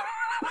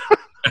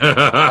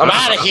 I'm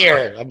out of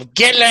here. I'm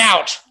getting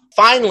out.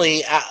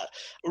 Finally,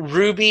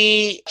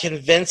 Ruby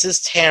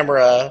convinces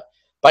Tamara,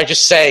 by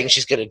just saying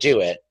she's going to do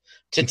it,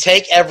 to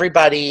take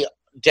everybody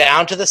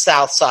down to the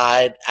south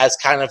side as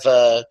kind of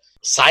a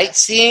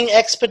sightseeing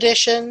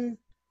expedition.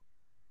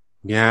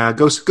 Yeah,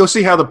 go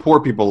see how the poor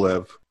people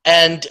live.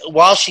 And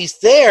while she's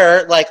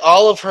there, like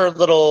all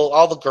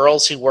the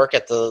girls who work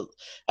at the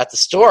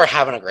store are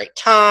having a great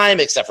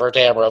time, except for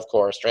Tamara, of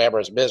course.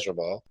 Tamara's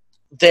miserable.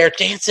 They're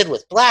dancing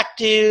with black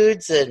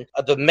dudes, and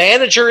the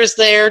manager is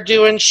there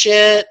doing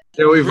shit.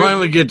 So we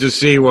finally get to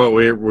see what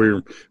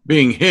we're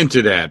being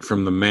hinted at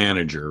from the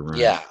manager, right?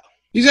 Yeah.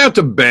 He's out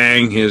to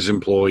bang his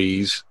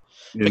employees.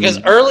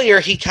 Because earlier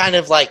he kind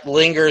of like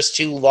lingers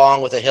too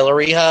long with a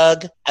Hillary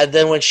hug, and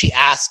then when she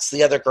asks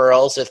the other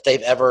girls if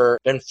they've ever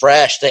been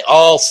fresh, they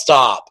all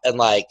stop and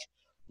like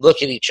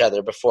look at each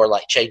other before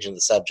like changing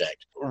the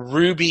subject.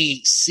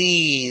 Ruby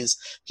sees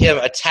him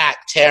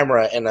attack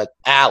Tamara in an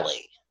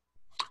alley.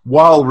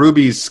 While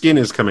Ruby's skin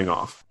is coming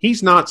off.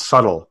 He's not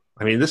subtle.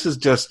 I mean, this is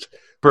just,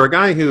 for a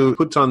guy who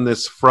puts on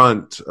this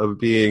front of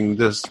being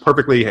this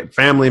perfectly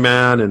family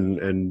man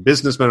and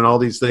businessman and all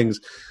these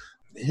things,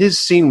 his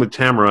scene with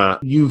Tamara,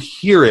 you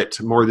hear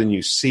it more than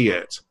you see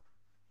it.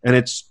 And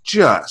it's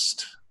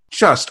just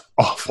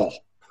awful.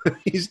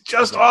 He's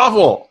just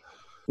awful.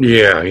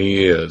 Yeah,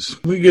 he is.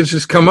 He gets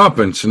his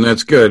comeuppance, and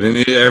that's good. And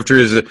after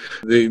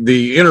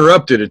the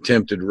interrupted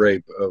attempted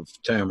rape of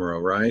Tamara,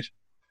 right?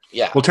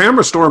 Yeah. Well,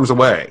 Tamara storms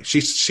away.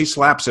 She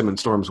slaps him and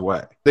storms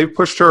away. They've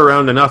pushed her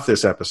around enough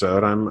this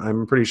episode.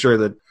 I'm pretty sure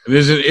that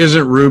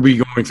isn't Ruby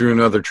going through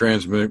another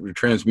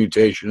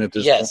transmutation at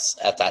this point? Yes,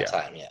 at that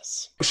time,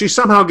 yes. She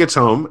somehow gets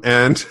home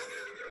and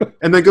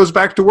then goes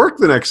back to work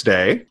the next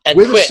day and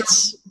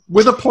quits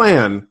with a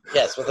plan.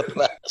 Yes, with a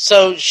plan.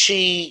 So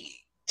she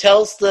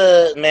tells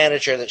the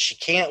manager that she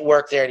can't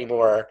work there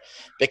anymore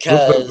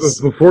because...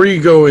 Before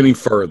you go any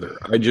further,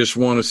 I just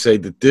want to say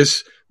that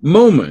this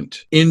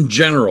moment in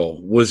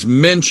general was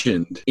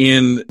mentioned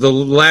in the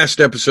last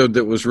episode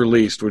that was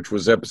released, which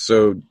was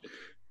episode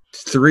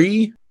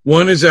 3.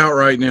 1 is out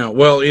right now.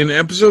 Well, in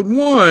episode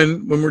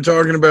 1, when we're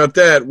talking about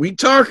that, we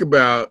talk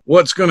about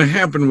what's going to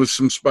happen with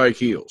some Spike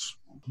Heels.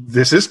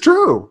 This is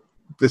true.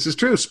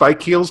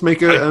 Spike Heels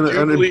make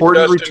an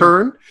important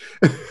return.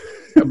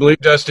 I believe,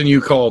 Dustin, you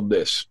called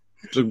this.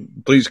 So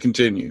please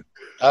continue.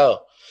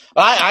 Oh,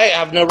 I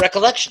have no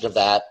recollection of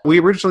that. We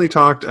originally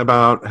talked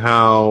about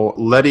how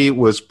Letty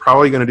was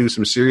probably going to do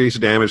some serious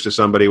damage to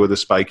somebody with a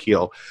Spike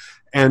Heel.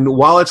 And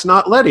while it's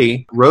not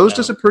Letty, Rose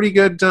does a pretty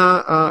good,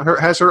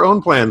 has her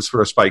own plans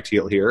for a spiked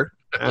heel here.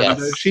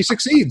 And she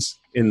succeeds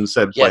in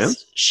said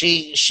plans.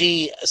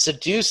 She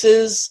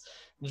seduces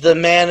the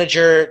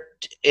manager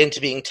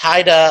into being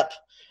tied up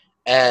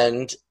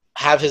and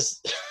have his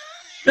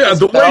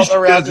the way she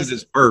does it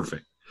is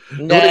perfect.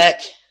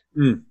 Neck,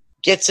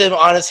 gets him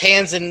on his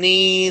hands and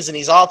knees, and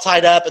he's all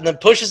tied up, and then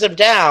pushes him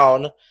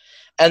down,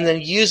 and then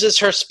uses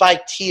her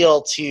spiked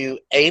heel to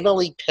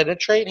anally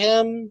penetrate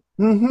him.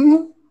 Mm-hmm.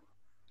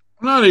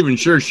 I'm not even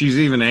sure she's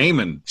even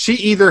aiming. She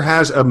either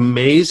has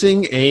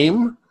amazing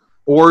aim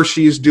or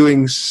she's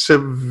doing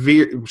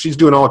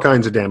all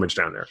kinds of damage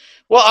down there.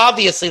 Well,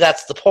 obviously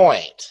that's the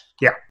point.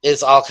 Yeah.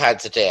 Is all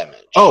kinds of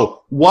damage.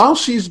 Oh, while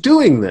she's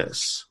doing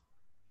this,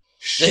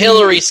 the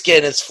Hillary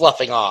skin is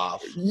fluffing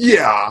off.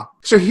 Yeah.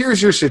 So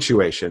here's your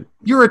situation.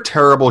 You're a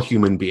terrible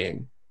human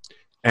being.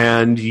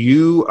 And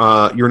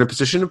you're in a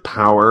position of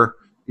power.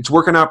 It's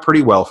working out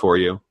pretty well for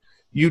you.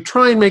 You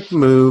try and make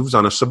moves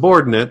on a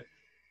subordinate.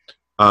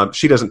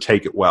 She doesn't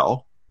take it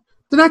well.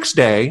 The next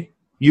day,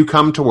 you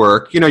come to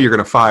work. You know you're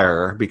going to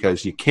fire her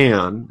because you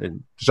can,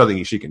 and there's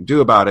nothing she can do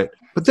about it.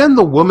 But then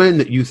the woman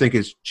that you think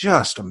is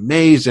just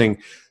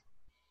amazing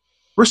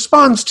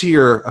responds to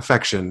your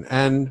affection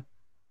and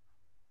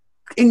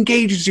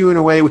engages you in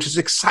a way which is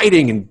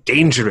exciting and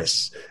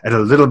dangerous and a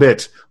little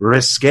bit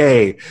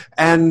risque.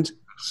 And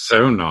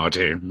so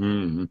naughty.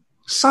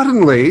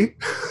 Suddenly,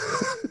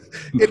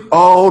 it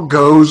all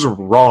goes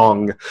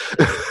wrong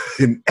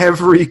in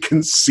every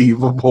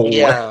conceivable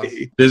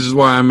way. This is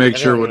why I make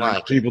sure when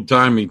people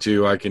tie me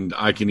to, I can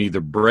either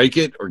break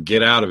it or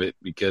get out of it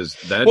because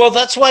that. Well,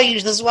 this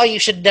is why you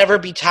should never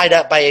be tied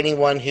up by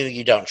anyone who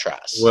you don't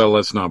trust. Well,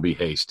 let's not be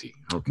hasty.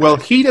 Okay. Well,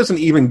 he doesn't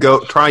even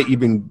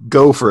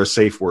go for a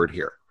safe word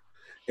here.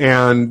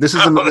 And this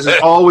is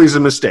always a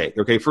mistake.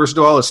 Okay, first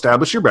of all,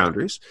 establish your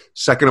boundaries.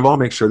 Second of all,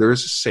 make sure there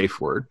is a safe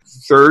word.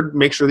 Third,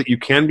 make sure that you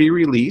can be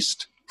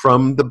released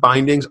from the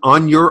bindings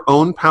on your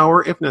own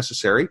power if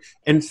necessary.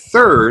 And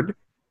third,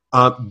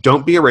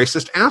 don't be a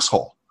racist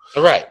asshole.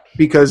 Right.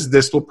 Because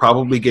this will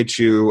probably get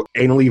you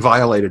anally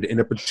violated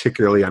in a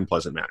particularly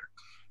unpleasant manner.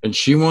 And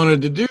she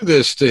wanted to do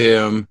this to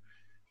him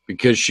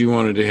because she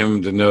wanted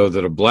him to know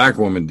that a black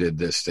woman did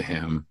this to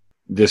him.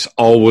 This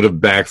all would have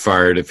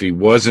backfired if he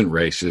wasn't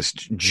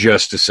racist,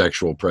 just a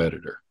sexual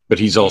predator. But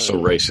he's also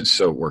racist,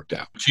 so it worked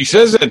out. She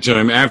says that to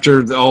him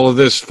after all of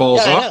this falls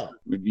off.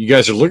 You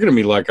guys are looking at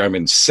me like I'm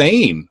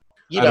insane.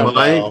 You don't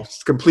know.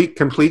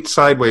 Complete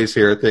sideways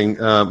here thing.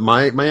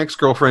 My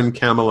ex-girlfriend,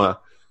 Kamala,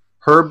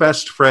 her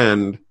best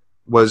friend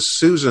was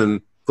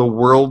Susan, the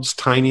world's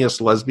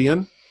tiniest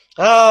lesbian.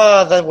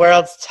 Oh, the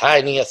world's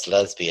tiniest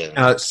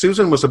lesbian.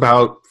 Susan was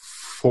about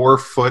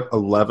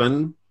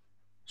 4'11".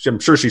 I'm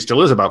sure she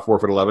still is about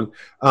 4'11".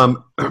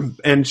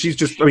 And she's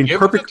just,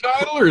 perfect. The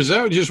title, or is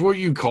that just what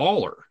you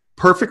call her?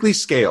 Perfectly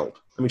scaled.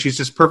 I mean, she's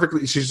just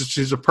perfectly.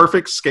 She's a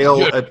perfect scale.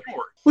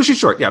 Well, she's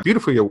short. Yeah,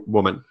 beautiful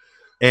woman.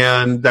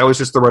 And that was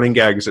just the running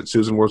gag. Is that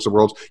Susan was the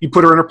world's? You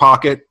put her in her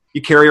pocket.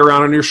 You carry her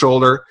around on your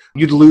shoulder.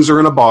 You'd lose her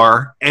in a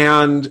bar,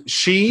 and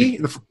she's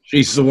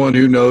the one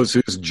who knows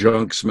whose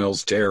junk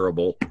smells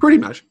terrible. Pretty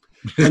much.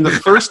 And the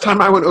first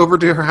time I went over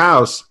to her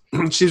house,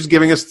 she was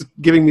giving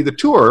me the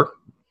tour.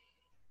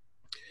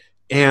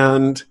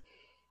 And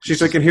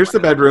she's like, and here's the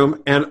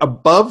bedroom. And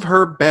above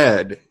her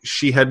bed,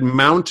 she had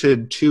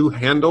mounted 2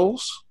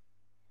 handles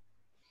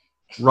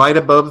right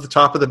above the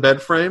top of the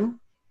bed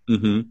frame.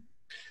 Mm-hmm.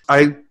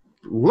 I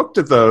looked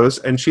at those,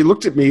 and she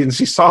looked at me, and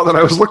she saw that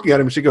I was looking at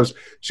him. She goes,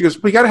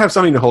 we got to have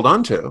something to hold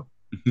on to.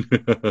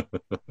 And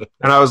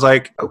I was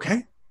like,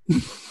 okay,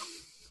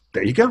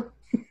 there you go.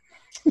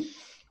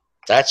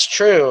 That's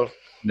true.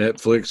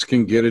 Netflix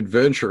can get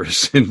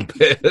adventurous in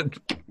bed.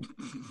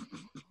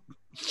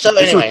 So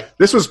anyway,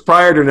 this was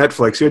prior to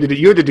Netflix. You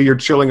had to do your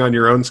chilling on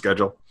your own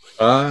schedule.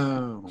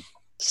 Oh.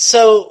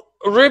 So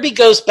Ruby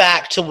goes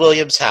back to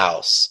William's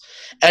house,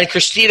 and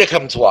Christina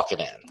comes walking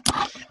in,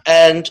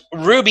 and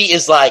Ruby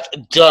is like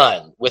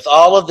done with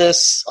all of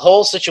this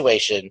whole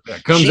situation.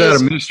 It comes out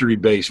of mystery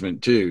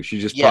basement too. She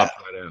just popped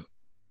right out.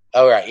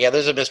 Oh, right. Yeah,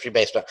 there's a mystery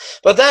basement.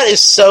 But that is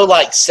so,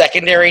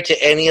 secondary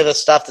to any of the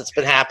stuff that's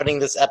been happening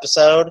this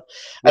episode.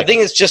 Yeah. I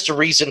think it's just a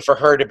reason for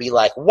her to be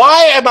like,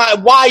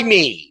 why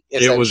me?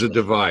 It was a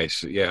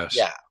device, yes.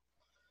 Yeah.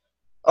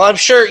 Well, I'm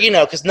sure,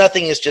 because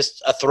nothing is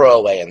just a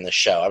throwaway in this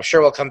show. I'm sure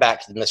we'll come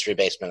back to the mystery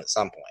basement at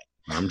some point.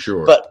 I'm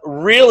sure. But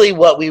really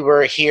what we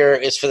were here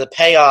is for the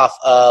payoff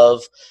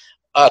of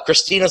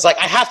Christina's like,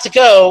 I have to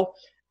go,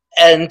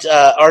 and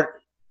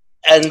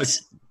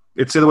it's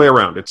the other way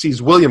around. It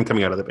sees William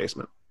coming out of the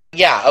basement.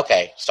 Yeah,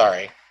 okay,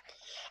 sorry.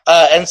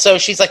 And so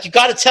she's like, you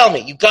got to tell me.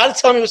 You got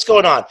to tell me what's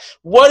going on.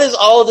 What is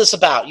all of this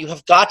about? You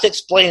have got to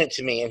explain it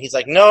to me. And he's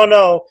like,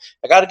 no,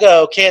 I got to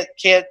go.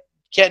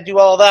 Can't do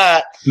all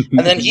that.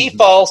 And then he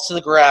falls to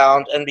the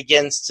ground and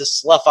begins to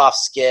slough off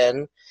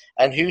skin.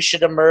 And who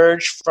should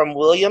emerge from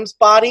William's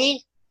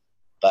body?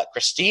 But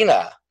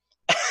Christina.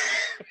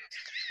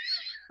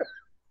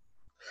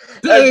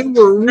 And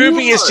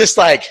Ruby is just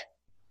like,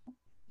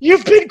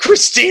 you've been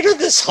Christina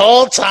this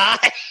whole time?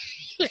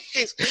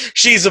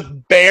 She's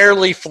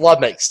barely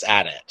flummoxed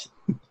at it.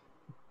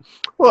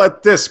 Well,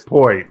 at this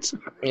point.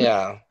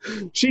 Yeah.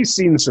 She's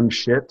seen some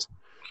shit.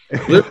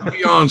 Living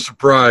Beyond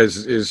Surprise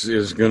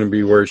is going to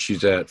be where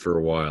she's at for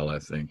a while, I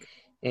think.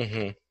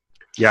 Mm-hmm.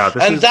 Yeah.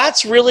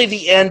 That's really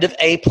the end of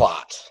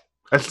A-Plot.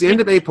 That's the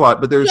end of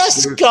A-Plot, but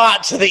there's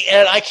got to the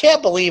end. I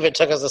can't believe it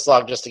took us this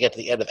long just to get to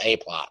the end of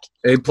A-Plot.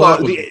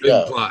 A-Plot was a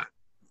big plot.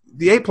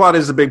 The A-Plot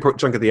is a big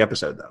chunk of the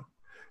episode, though.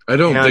 I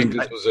don't think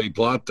this was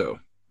A-Plot, though.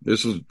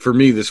 For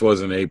me, this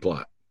wasn't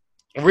A-Plot.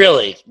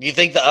 Really? You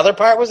think the other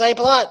part was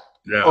A-Plot?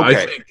 Yeah,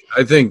 okay.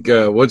 I think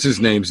what's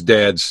his name's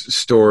dad's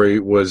story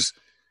was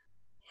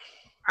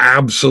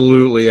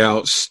absolutely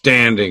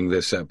outstanding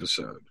this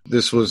episode.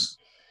 This was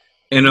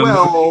an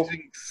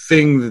amazing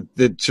thing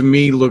that to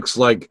me looks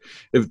like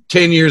if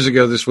 10 years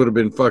ago this would have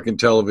been fucking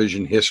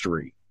television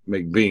history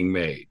being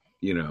made.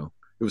 You know,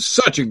 it was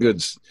such a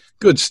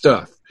good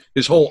stuff.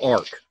 His whole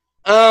arc.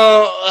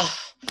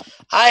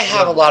 I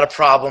have a lot of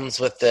problems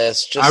with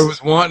this. I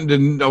was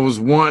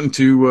wanting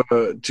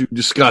to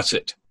discuss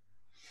it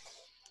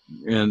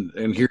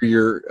and hear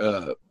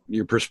your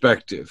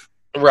perspective.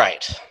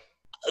 Right.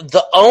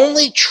 The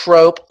only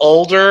trope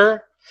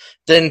older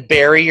than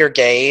bury your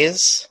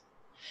gays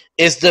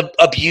is the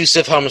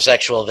abusive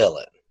homosexual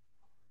villain.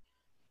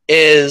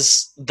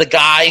 Is the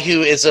guy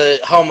who is a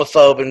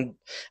homophobe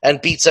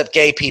and beats up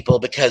gay people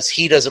because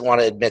he doesn't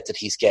want to admit that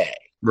he's gay.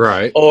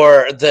 Right.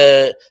 Or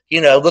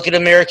look at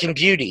American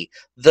Beauty.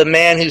 The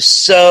man who's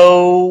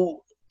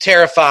so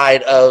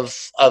terrified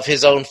of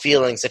his own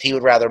feelings that he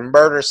would rather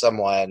murder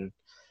someone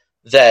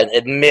than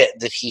admit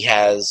that he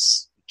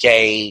has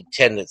gay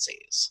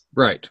tendencies.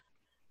 Right.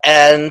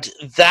 And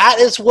that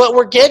is what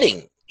we're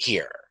getting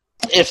here.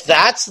 If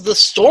that's the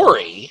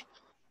story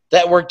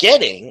that we're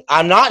getting,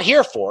 I'm not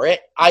here for it.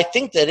 I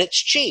think that it's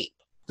cheap.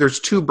 There's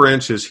two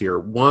branches here.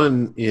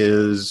 One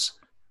is,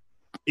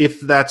 if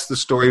that's the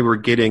story we're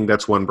getting,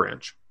 that's one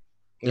branch.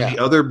 Yeah.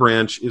 The other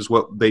branch is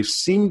what they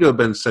seem to have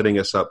been setting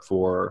us up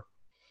for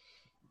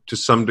to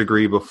some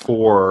degree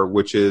before,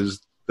 which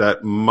is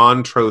that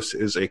Montrose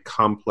is a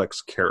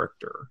complex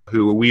character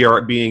who we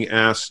are being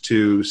asked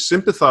to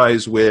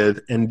sympathize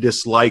with and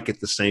dislike at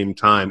the same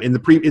time in the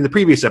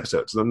previous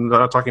episodes. I'm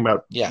not talking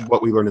about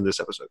what we learned in this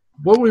episode.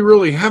 What we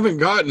really haven't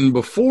gotten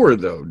before,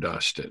 though,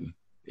 Dustin,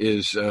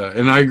 is,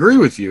 and I agree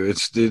with you,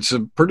 it's a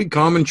pretty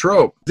common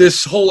trope.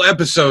 This whole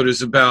episode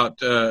is about,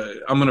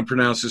 I'm going to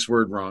pronounce this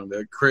word wrong,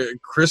 the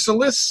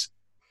chrysalis?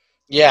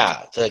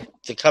 Yeah, the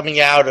coming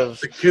out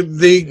of...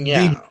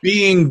 The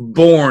being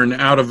born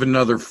out of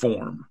another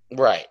form.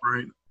 Right.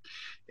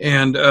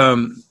 And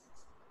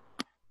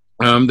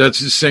that's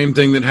the same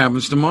thing that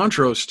happens to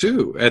Montrose,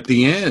 too. At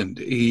the end,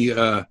 he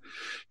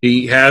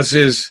has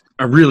his...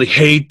 I really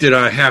hate that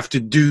I have to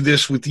do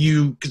this with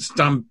you because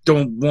I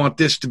don't want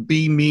this to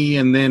be me.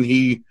 And then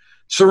he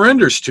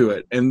surrenders to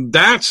it. And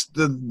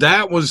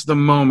that was the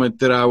moment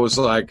that I was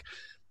like,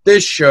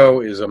 this show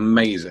is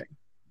amazing.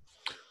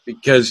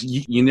 Because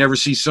you never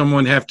see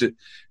someone have to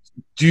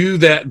do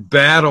that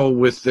battle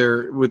with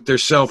their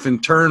self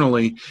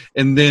internally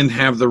and then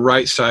have the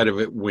right side of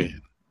it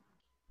win.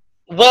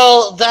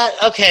 Well,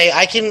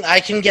 I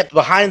can get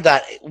behind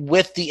that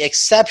with the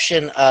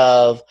exception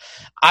of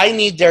I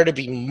need there to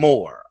be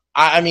more.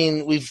 I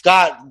mean, he's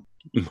got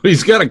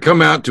to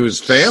come out to his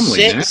family.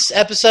 6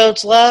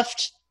 episodes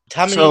left.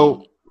 How many?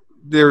 So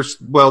there's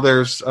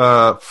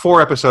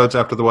 4 episodes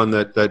after the one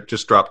that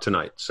just dropped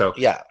tonight. So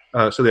yeah.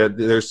 So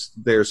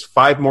there's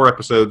 5 more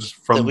episodes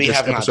from this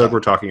episode we're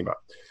talking about.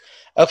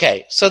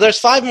 Okay, so there's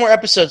 5 more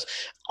episodes.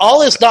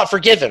 All is not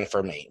forgiven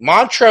for me.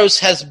 Montrose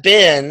has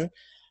been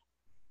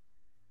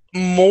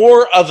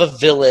more of a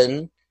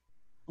villain.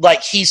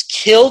 Like, he's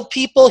killed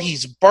people,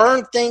 he's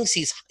burned things,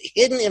 he's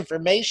hidden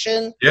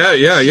information. Yeah.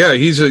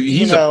 He's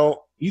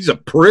a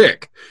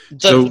prick.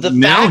 The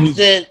fact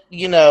that,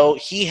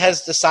 he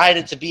has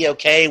decided to be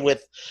okay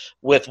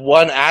with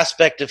one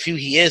aspect of who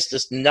he is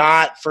does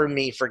not, for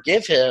me,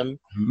 forgive him.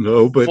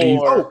 No, but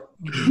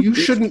you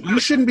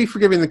shouldn't be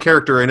forgiving the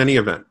character in any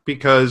event,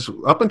 because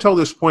up until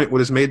this point,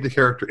 what has made the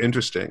character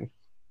interesting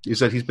is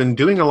that he's been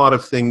doing a lot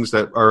of things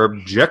that are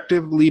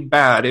objectively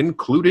bad,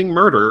 including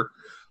murder,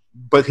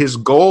 but his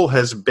goal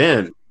has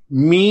been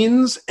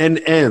means and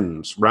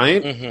ends,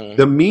 right? Mm-hmm.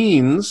 The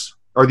means,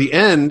 or the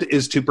end,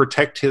 is to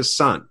protect his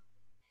son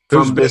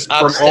from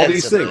all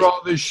these things.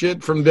 All this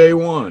shit from day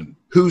one.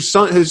 his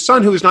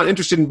son who is not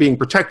interested in being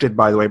protected,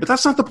 by the way, but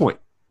that's not the point.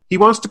 He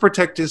wants to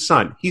protect his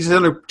son. He's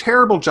done a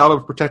terrible job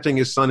of protecting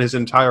his son his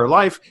entire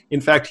life. In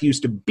fact, he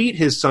used to beat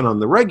his son on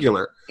the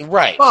regular.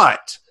 Right.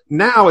 But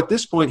now, at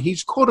this point,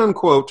 he's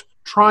quote-unquote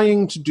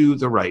trying to do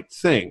the right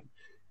thing.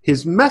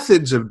 His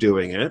methods of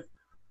doing it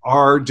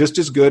are just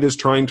as good as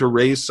trying to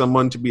raise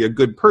someone to be a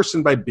good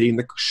person by beating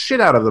the shit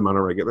out of them on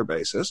a regular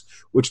basis,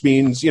 which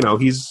means,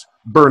 he's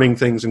burning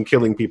things and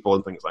killing people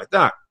and things like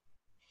that.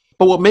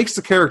 But what makes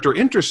the character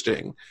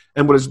interesting,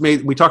 and what has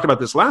made, we talked about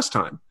this last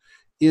time,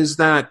 is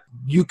that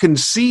you can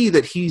see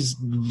that he's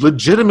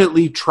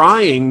legitimately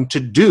trying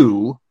to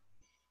do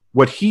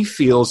what he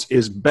feels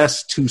is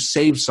best to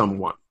save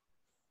someone,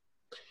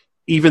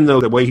 even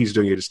though the way he's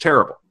doing it is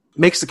terrible.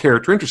 Makes the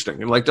character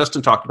interesting. And like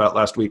Dustin talked about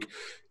last week,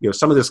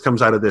 some of this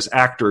comes out of this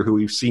actor who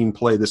we've seen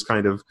play this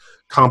kind of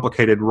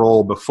complicated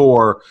role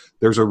before.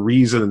 There's a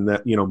reason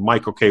that,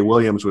 Michael K.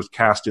 Williams was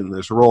cast in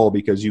this role,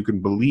 because you can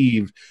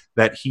believe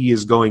that he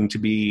is going to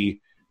be,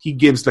 he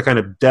gives the kind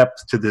of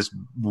depth to this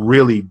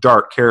really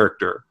dark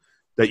character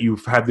that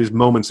you've had these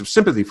moments of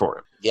sympathy for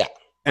him. Yeah.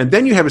 And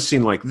then you have a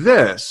scene like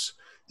this.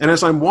 And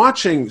as I'm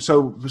watching,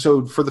 so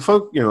for the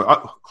folk,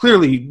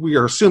 clearly we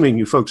are assuming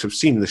you folks have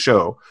seen the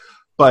show,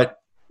 but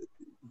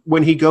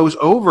when he goes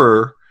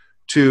over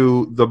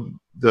to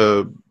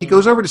he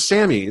goes over to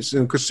Sammy's,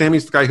 and because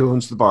Sammy's the guy who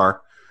owns the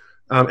bar,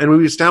 and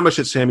we established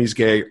that Sammy's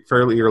gay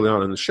fairly early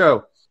on in the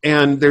show,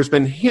 and there's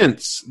been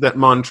hints that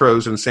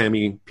Montrose and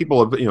Sammy,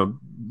 people have,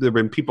 there've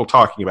been people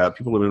talking about it,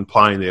 people have been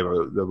implying they have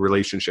a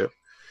relationship,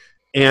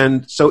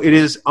 and so it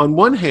is on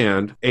one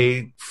hand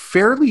a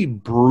fairly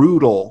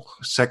brutal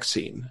sex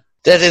scene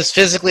that is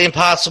physically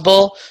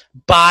impossible.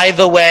 By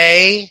the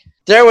way,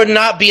 there would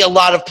not be a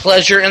lot of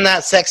pleasure in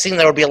that sex scene.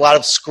 There would be a lot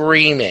of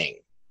screaming.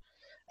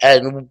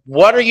 And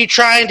what are you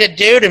trying to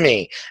do to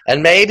me?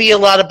 And maybe a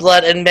lot of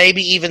blood and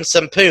maybe even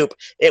some poop.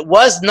 It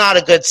was not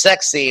a good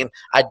sex scene.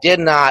 I did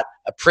not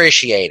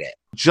appreciate it.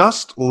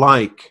 Just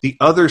like the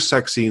other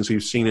sex scenes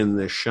we've seen in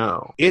this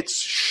show,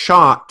 it's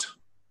shot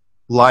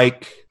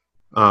like,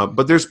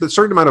 but there's a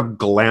certain amount of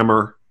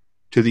glamour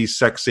to these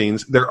sex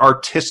scenes. They're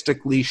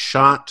artistically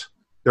shot.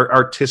 They're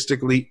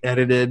artistically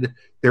edited.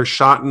 They're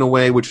shot in a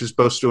way which is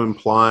supposed to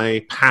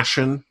imply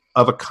passion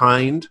of a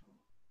kind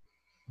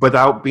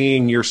without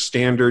being your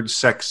standard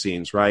sex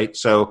scenes, right?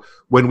 So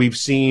when we've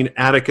seen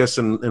Atticus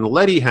and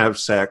Letty have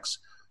sex,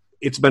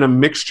 it's been a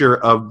mixture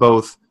of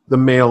both the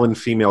male and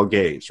female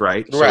gaze,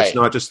 right? So right. It's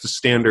not just the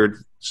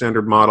standard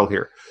model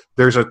here.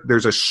 There's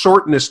a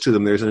shortness to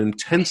them. There's an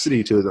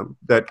intensity to them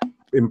that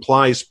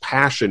implies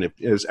passion.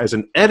 As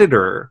an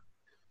editor,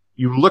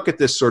 you look at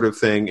this sort of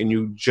thing and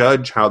you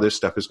judge how this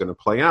stuff is going to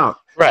play out.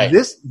 Right.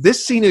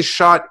 This scene is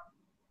shot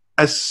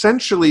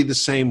essentially the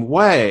same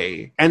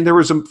way. And there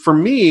was, for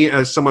me,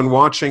 as someone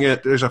watching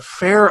it, there's a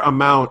fair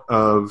amount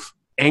of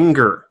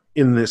anger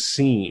in this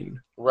scene.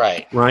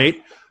 Right.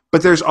 Right?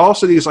 But there's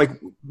also these like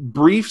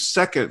brief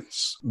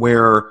seconds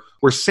where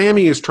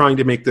Sammy is trying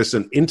to make this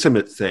an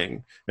intimate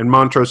thing and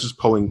Montrose is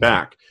pulling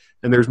back.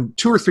 And there's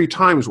 2 or 3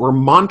 times where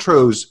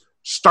Montrose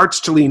starts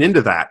to lean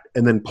into that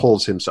and then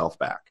pulls himself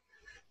back.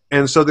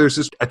 And so there's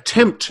this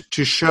attempt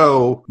to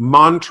show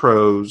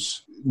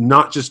Montrose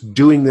not just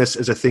doing this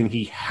as a thing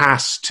he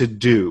has to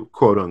do,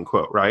 quote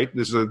unquote, right?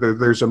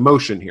 There's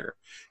emotion here.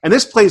 And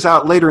this plays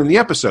out later in the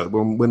episode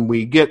when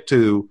we get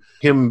to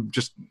him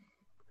just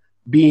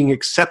being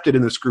accepted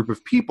in this group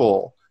of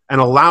people and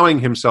allowing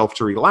himself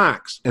to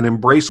relax and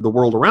embrace the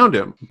world around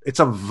him. It's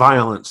a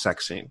violent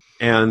sex scene.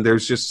 And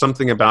there's just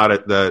something about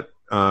it that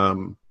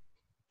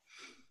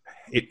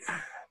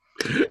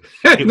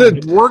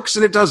it works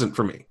and it doesn't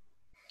for me.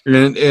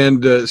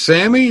 And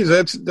Sammy,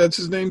 that's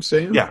his name,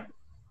 Sam? Yeah.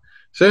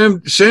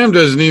 Sam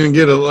doesn't even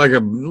get a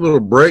little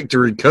break to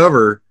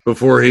recover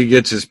before he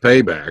gets his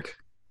payback,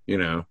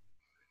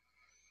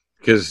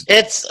 because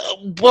it's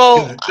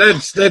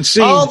that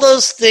scene. All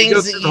those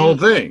things, the whole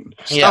thing.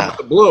 Stop at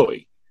the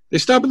blowy. They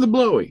stop at the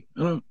blowy.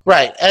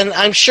 Right, and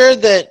I'm sure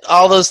that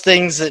all those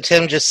things that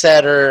Tim just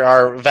said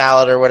are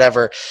valid or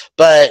whatever.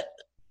 But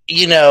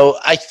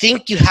I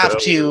think you have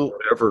to.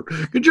 Whatever.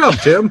 Good job,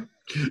 Tim.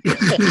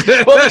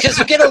 Well, because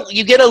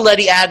you get a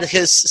Letty add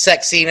his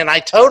sex scene, and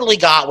I totally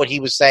got what he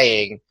was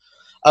saying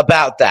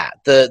about that.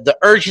 The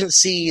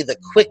urgency, the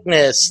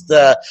quickness,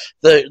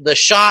 the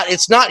shot.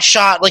 It's not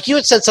shot like you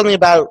had said something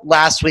about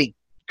last week,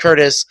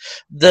 Curtis.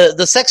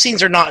 The sex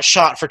scenes are not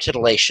shot for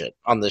titillation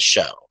on this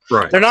show.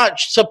 Right. They're not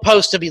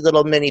supposed to be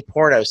little mini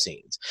porno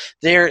scenes.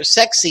 They're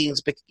sex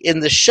scenes in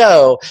the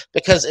show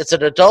because it's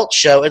an adult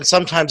show, and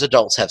sometimes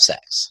adults have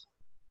sex.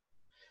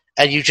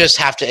 And you just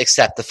have to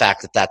accept the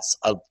fact that that's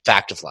a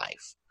fact of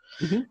life.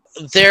 Mm-hmm.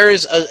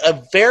 There's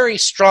a very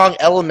strong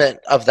element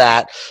of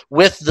that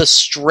with the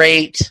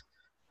straight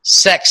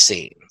sex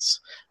scenes.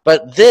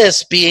 But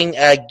this being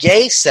a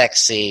gay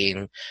sex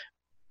scene,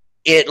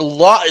 it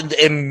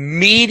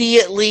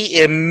immediately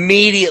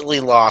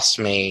lost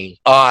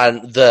me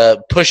on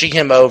the pushing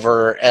him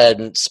over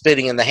and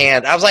spitting in the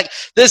hand. I was like,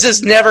 this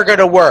is never going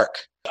to work.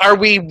 Are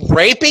we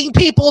raping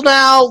people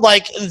now?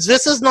 Like,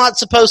 this is not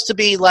supposed to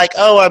be like,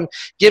 oh, I'm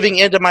giving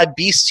into my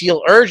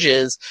bestial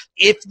urges.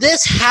 If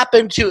this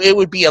happened to, it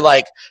would be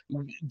like,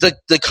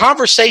 the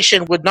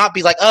conversation would not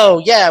be like,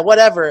 oh, yeah,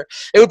 whatever.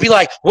 It would be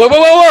like, whoa,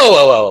 whoa, whoa, whoa,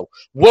 whoa,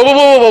 whoa, whoa, whoa,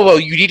 whoa, whoa, whoa,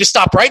 you need to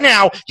stop right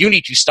now. You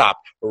need to stop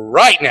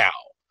right now.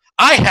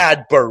 I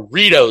had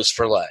burritos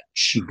for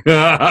lunch.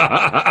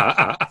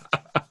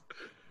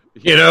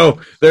 You know,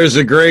 there's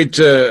a great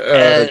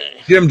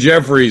Jim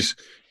Jeffries.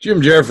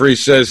 Jim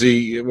Jeffries says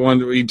he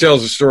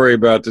tells a story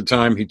about the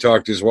time he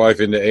talked his wife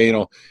into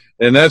anal,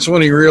 and that's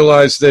when he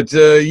realized that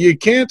you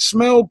can't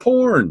smell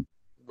porn.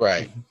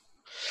 Right.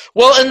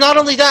 Well, and not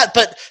only that,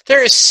 but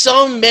there's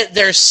so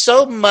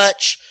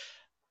much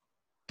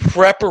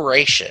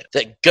preparation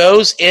that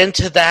goes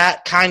into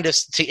that kind of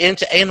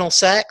into anal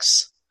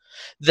sex.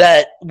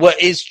 That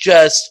what is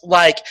just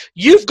like,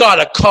 you've got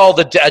to call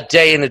a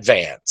day in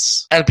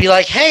advance and be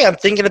like, hey, I'm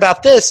thinking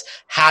about this.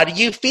 How do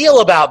you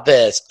feel about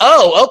this?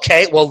 Oh,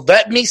 okay. Well,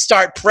 let me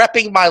start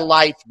prepping my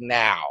life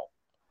now.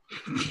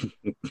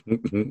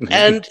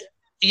 And,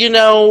 you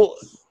know,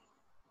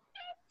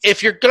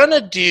 if you're going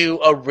to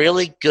do a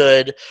really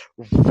good,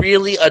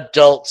 really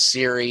adult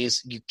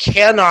series, you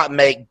cannot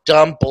make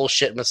dumb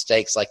bullshit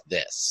mistakes like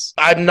this.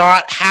 I'm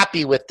not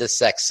happy with this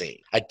sex scene.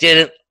 I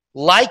didn't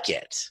like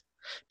it.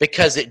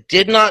 Because it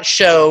did not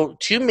show,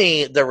 to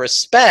me, the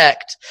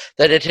respect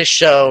that it has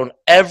shown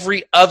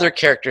every other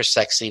character's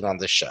sex scene on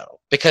the show.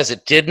 Because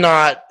it did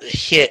not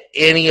hit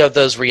any of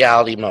those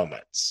reality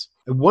moments.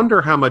 I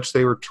wonder how much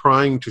they were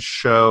trying to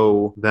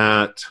show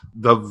that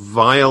the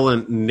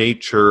violent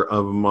nature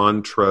of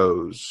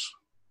Montrose,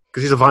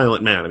 because he's a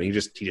violent man. I mean,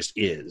 he just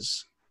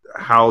is.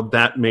 How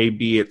that may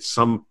be at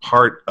some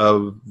part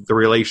of the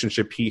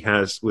relationship he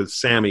has with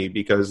Sammy,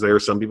 because there are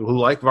some people who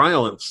like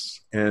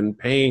violence and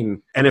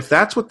pain. And if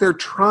that's what they're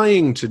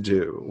trying to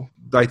do,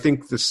 I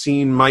think the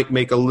scene might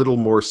make a little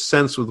more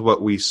sense with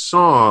what we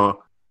saw.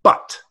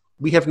 But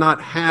we have not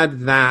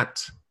had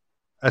that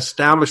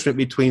establishment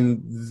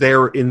between their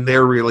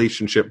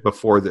relationship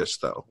before this,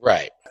 though.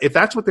 Right. If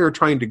that's what they were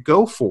trying to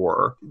go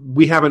for,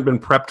 we haven't been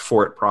prepped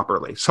for it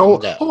properly.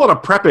 So a whole lot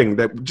of prepping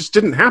that just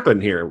didn't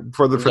happen here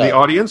for the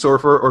audience or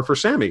for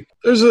Sammy.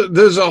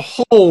 There's a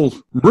whole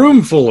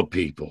room full of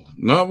people.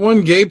 Not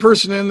one gay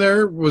person in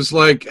there was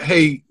like,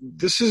 hey,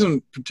 this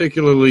isn't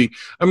particularly,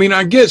 I mean,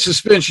 I get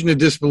suspension of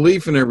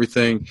disbelief and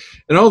everything,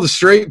 and all the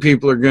straight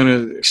people are going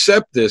to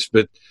accept this,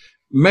 but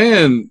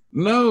man,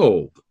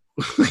 no.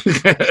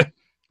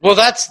 Well,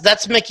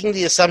 that's making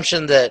the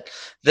assumption that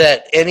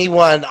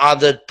anyone on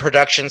the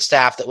production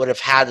staff that would have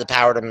had the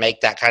power to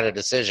make that kind of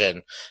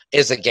decision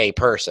is a gay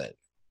person.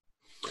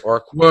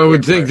 Well, I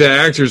would think the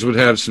actors would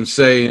have some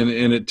say in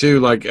it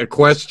too, like a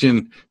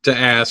question to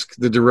ask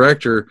the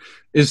director: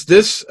 is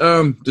this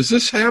does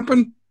this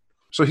happen?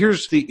 So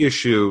here's the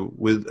issue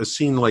with a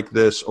scene like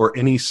this, or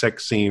any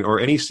sex scene, or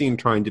any scene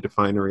trying to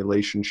define a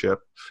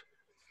relationship,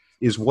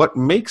 is what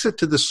makes it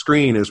to the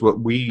screen is what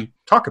we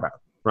talk about,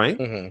 right?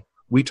 Mm-hmm.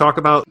 We talk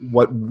about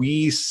what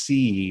we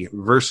see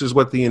versus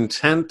what the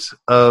intent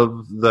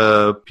of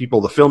the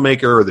people, the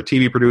filmmaker or the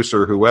TV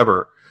producer or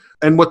whoever,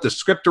 and what the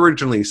script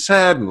originally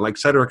said, and et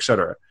cetera, et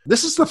cetera.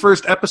 This is the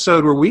first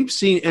episode where we've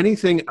seen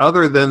anything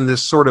other than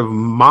this sort of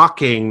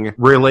mocking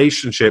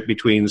relationship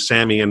between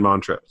Sammy and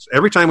Montrose.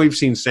 Every time we've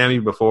seen Sammy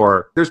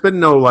before, there's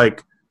been no,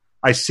 like,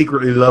 I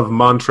secretly love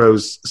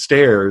Montrose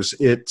stares.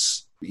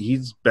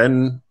 He's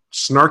been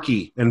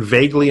snarky and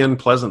vaguely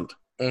unpleasant.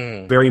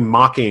 Very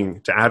mocking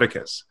to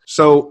Atticus.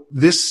 So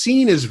this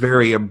scene is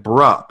very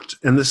abrupt,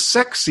 and the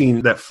sex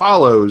scene that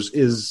follows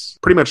is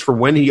pretty much for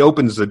when he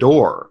opens the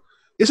door.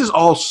 This is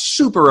all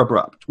super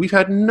abrupt. We've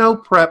had no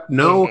prep,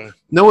 no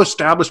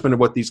establishment of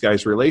what these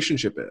guys'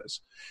 relationship is.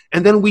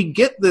 And then we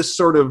get this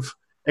sort of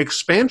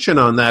expansion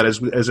on that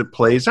as it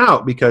plays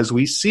out, because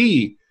we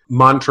see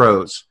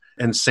Montrose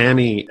and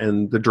Sammy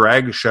and the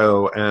drag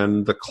show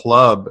and the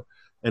club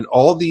and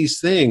all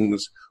these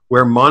things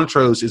where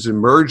Montrose is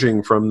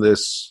emerging from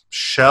this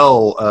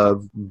shell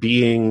of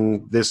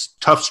being this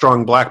tough,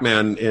 strong black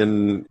man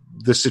in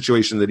this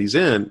situation that he's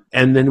in.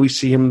 And then we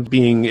see him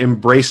being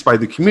embraced by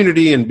the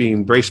community and being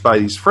embraced by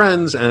these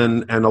friends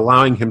and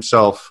allowing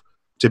himself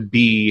to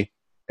be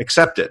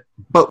accepted.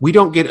 But we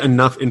don't get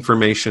enough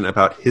information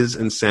about his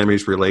and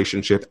Sammy's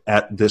relationship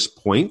at this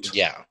point.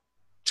 Yeah.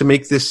 To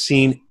make this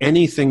scene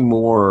anything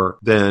more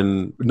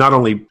than not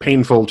only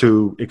painful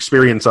to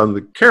experience on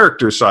the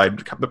character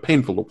side, but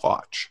painful to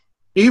watch.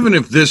 Even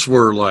if this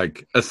were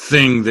like a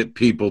thing that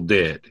people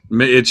did,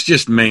 it's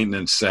just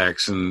maintenance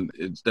sex, and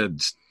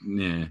it's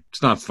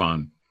not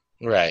fun.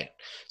 Right.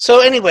 So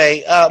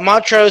anyway,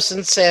 Montrose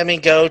and Sammy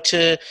go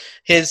to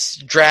his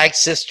drag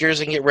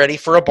sisters and get ready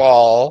for a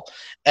ball.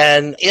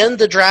 And in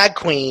the drag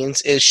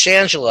queens is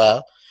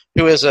Shangela,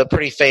 who is a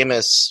pretty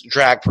famous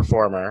drag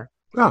performer,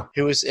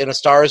 who was in A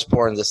Star Is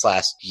Born this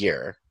last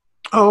year.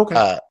 Oh,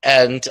 okay.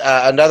 And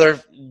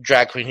another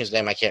drag queen whose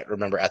name I can't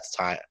remember at the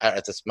time,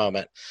 at this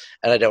moment,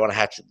 and I don't want to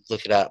have to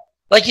look it up.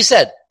 like you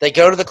said, they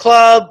go to the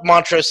club.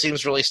 Montrose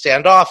seems really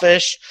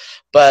standoffish,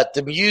 but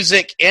the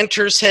music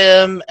enters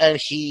him, and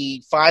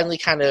he finally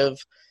kind of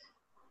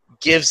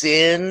gives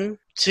in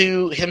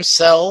to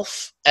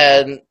himself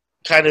and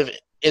kind of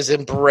is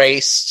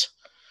embraced,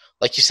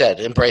 like you said,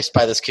 embraced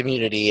by this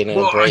community and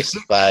embraced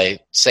by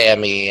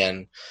Sammy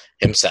and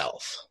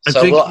himself. I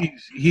think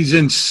he's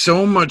in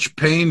so much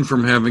pain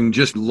from having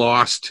just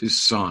lost his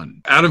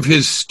son. Out of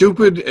his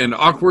stupid and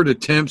awkward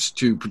attempts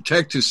to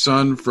protect his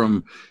son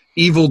from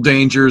evil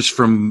dangers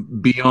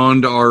from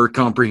beyond our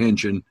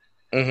comprehension,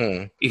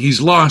 he's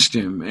lost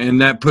him,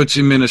 and that puts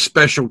him in a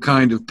special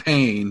kind of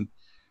pain.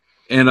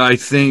 And I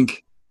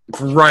think,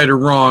 right or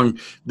wrong,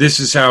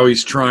 this is how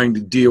he's trying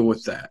to deal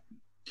with that.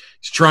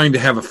 He's trying to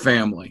have a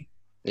family.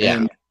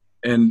 Yeah.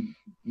 And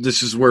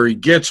this is where he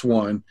gets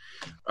one.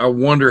 I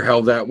wonder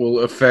how that will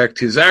affect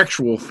his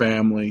actual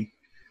family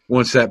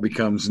once that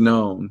becomes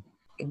known.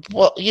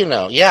 Well,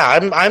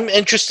 I'm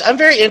interested. I'm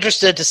very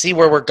interested to see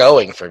where we're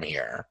going from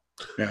here.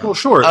 Yeah. Well,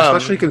 sure,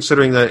 especially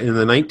considering that in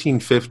the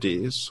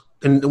 1950s,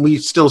 and we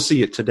still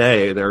see it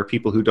today, there are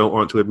people who don't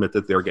want to admit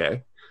that they're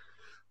gay.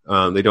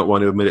 They don't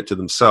want to admit it to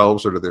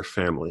themselves or to their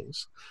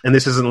families. And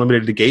this isn't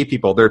limited to gay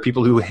people. There are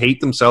people who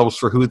hate themselves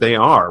for who they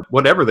are,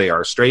 whatever they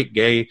are, straight,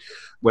 gay,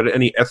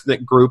 any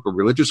ethnic group or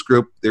religious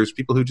group. There's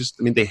people who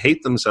they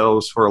hate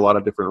themselves for a lot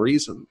of different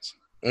reasons.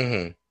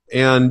 Mm-hmm.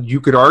 And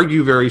you could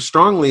argue very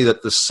strongly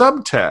that the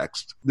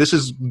subtext, this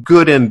is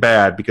good and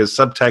bad because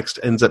subtext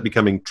ends up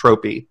becoming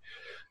tropey.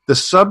 The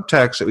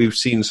subtext that we've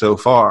seen so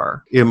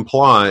far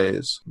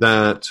implies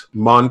that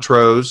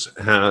Montrose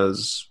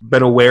has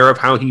been aware of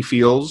how he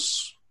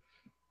feels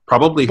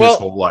probably his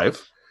whole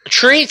life.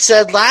 Treat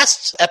said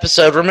last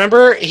episode,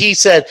 remember? He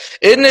said,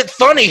 "Isn't it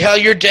funny how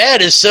your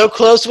dad is so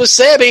close with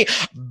Sammy?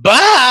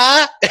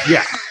 Bye!"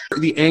 Yeah.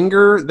 The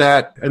anger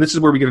that, and this is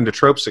where we get into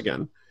tropes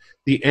again,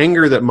 the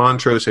anger that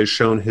Montrose has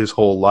shown his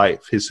whole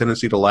life, his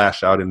tendency to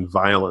lash out in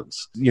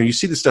violence. You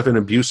see this stuff in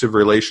abusive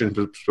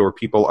relationships where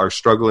people are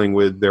struggling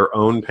with their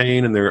own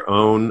pain and their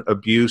own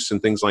abuse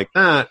and things like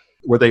that,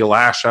 where they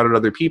lash out at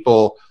other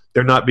people.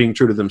 They're not being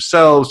true to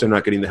themselves. They're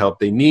not getting the help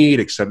they need,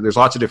 etc. There's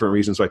lots of different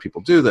reasons why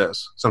people do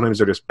this. Sometimes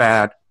they're just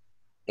bad.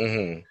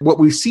 Mm-hmm. What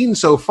we've seen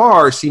so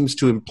far seems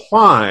to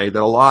imply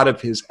that a lot of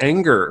his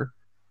anger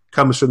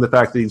comes from the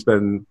fact that he's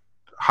been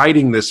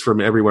hiding this from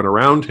everyone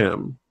around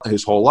him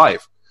his whole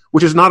life,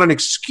 which is not an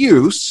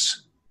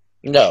excuse.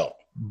 No.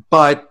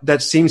 But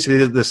that seems to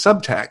be the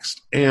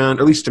subtext, and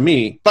at least to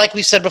me. Like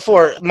we said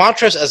before,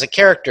 Montrose as a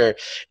character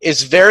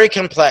is very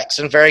complex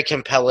and very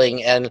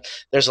compelling, and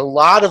there's a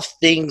lot of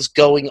things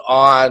going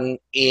on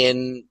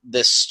in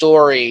this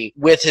story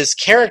with his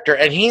character,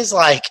 and he's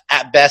like,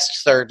 at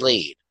best, third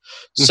lead.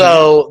 Mm-hmm.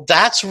 So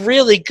that's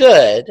really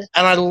good,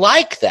 and I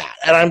like that.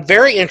 And I'm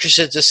very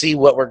interested to see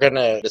what we're going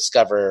to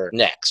discover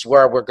next,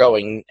 where we're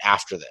going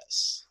after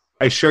this.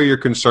 I share your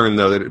concern,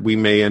 though, that we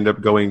may end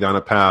up going down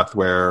a path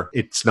where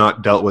it's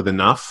not dealt with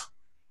enough,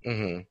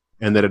 and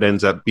that it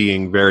ends up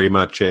being very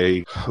much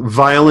a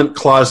violent,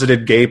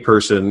 closeted gay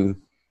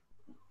person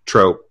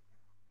trope.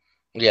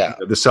 Yeah.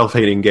 The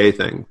self-hating gay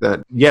thing.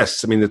 That,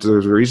 yes, I mean,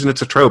 there's a reason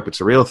it's a trope. It's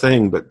a real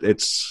thing, but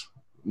it's,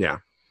 yeah.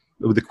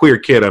 With the queer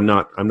kid, I'm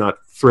not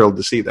thrilled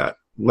to see that,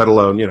 let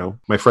alone,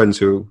 my friends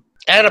who...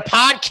 And a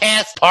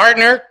podcast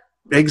partner.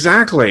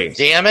 Exactly.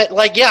 Damn it.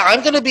 Like, yeah,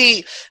 I'm going to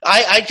be...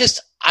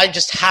 I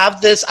just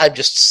have this. I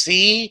just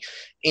see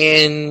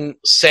in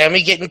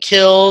Sammy getting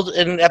killed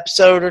in an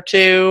episode or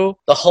two,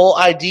 the whole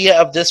idea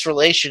of this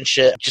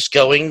relationship just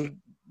going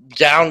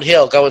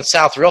downhill, going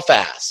south real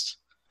fast.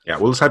 Yeah,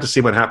 we'll just have to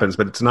see what happens,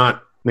 but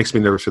makes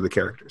me nervous for the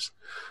characters.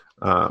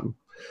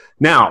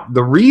 Now,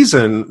 the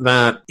reason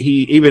that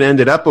he even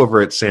ended up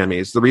over at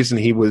Sammy's, the reason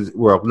he was,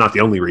 well, not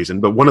the only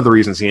reason, but one of the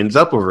reasons he ends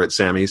up over at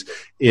Sammy's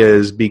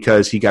is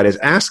because he got his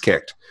ass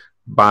kicked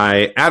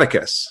by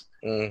Atticus.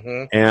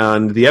 Mm-hmm.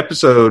 And the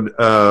episode,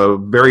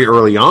 very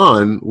early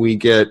on, we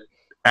get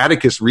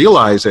Atticus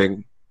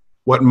realizing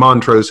what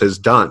Montrose has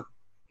done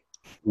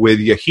with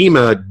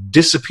Yahima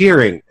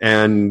disappearing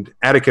and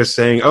Atticus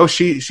saying, "Oh,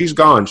 she's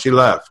gone. She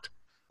left."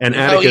 And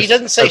Atticus, no, he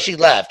doesn't say she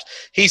left.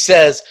 He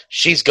says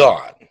she's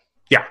gone.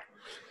 Yeah.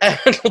 And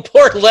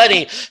poor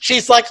Letty,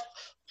 she's like,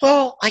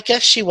 "Well, I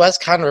guess she was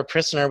kind of a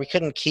prisoner. We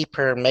couldn't keep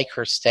her and make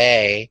her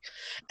stay."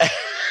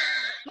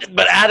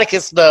 But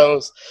Atticus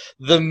knows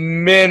the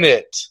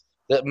minute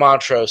that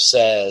Montrose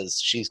says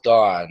she's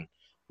gone,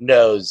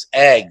 knows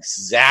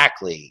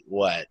exactly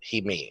what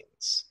he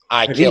means.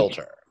 I killed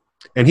her.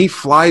 And he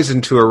flies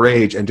into a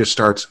rage and just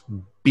starts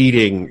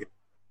beating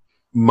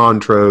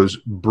Montrose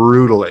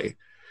brutally.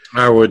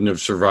 I wouldn't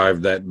have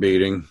survived that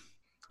beating.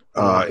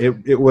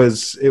 It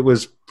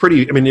was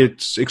pretty, I mean,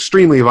 it's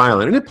extremely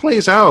violent. And it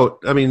plays out.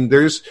 I mean,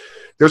 there's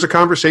a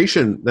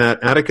conversation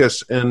that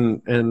Atticus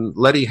and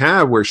Letty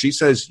have where she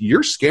says,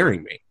 "You're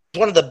scaring me."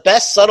 One of the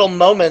best subtle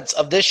moments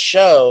of this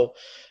show,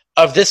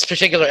 of this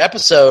particular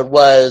episode,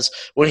 was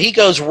when he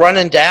goes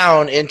running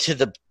down into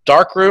the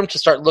dark room to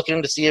start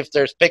looking to see if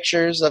there's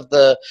pictures of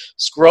the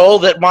scroll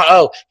that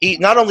he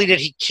not only did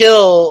he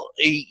kill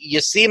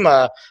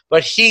Yasima,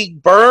 but he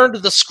burned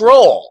the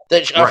scroll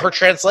of her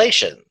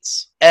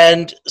translations.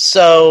 And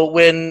so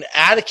when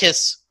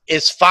Atticus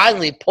is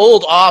finally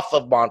pulled off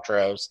of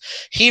Montrose,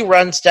 he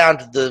runs down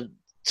to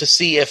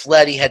see if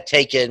Letty had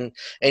taken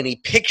any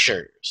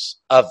pictures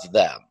of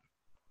them,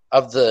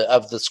 of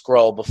the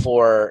scroll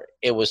before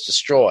it was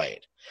destroyed.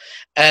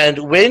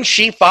 And when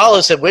she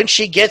follows him, when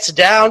she gets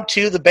down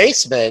to the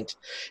basement,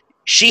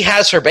 she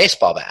has her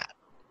baseball bat.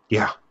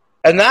 Yeah.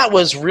 And that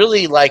was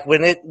really like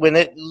when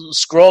it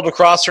scrolled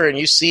across her and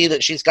you see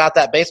that she's got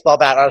that baseball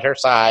bat on her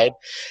side,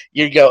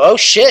 you go, oh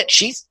shit,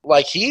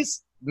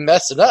 he's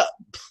messing up.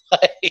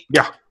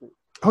 Yeah.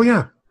 Oh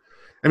yeah.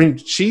 I mean,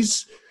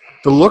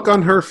 the look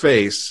on her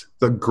face,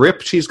 the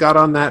grip she's got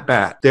on that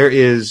bat, there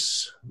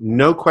is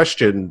no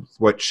question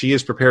what she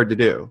is prepared to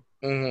do.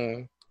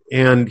 Mm-hmm.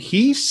 And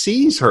he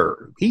sees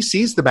her. He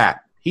sees the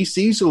bat. He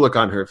sees the look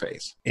on her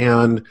face.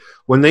 And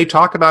when they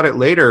talk about it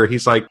later,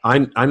 he's like,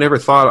 I never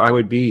thought I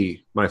would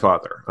be my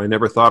father. I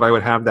never thought I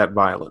would have that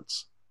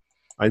violence.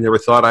 I never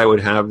thought I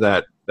would have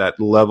that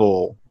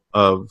level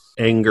of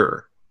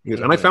anger.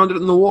 And I found it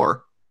in the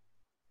war.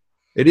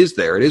 It is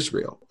there. It is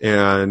real.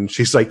 And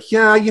she's like,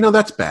 yeah,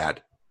 that's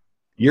bad.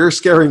 You're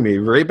scaring me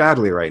very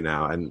badly right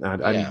now. And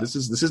this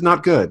is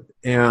not good.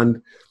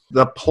 And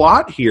the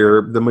plot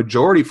here, the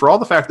majority, for all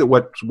the fact that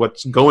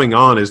what's going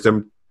on is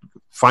them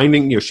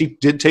finding, she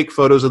did take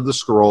photos of the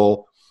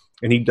scroll,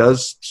 and he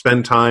does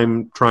spend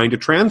time trying to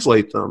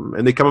translate them.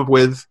 And they come up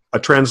with a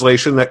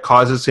translation that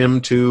causes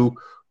him to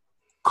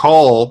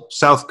call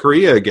South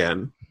Korea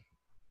again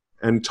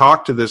and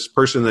talk to this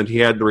person that he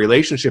had the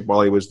relationship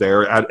while he was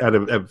there out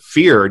of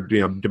fear,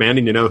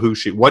 demanding to know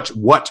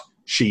what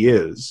she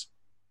is.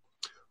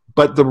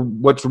 But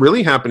what's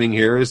really happening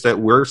here is that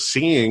we're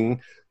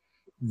seeing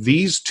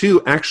these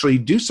two actually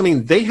do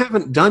something they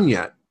haven't done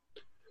yet.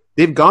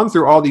 They've gone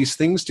through all these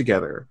things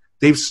together.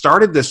 They've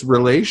started this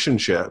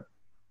relationship,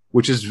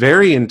 which is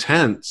very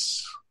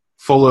intense,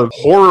 full of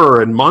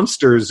horror and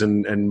monsters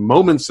and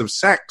moments of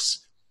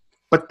sex.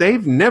 But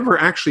they've never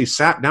actually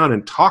sat down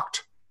and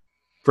talked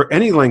for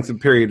any length of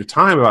period of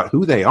time about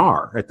who they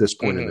are at this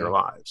point in their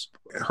lives.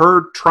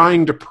 Her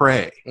trying to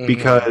pray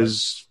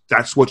because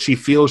that's what she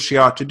feels she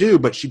ought to do,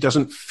 but she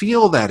doesn't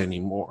feel that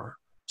anymore.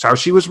 It's how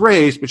she was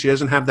raised, but she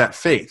doesn't have that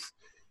faith.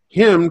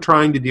 Him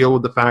trying to deal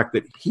with the fact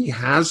that he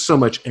has so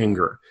much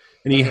anger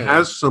and he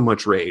has so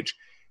much rage.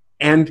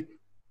 And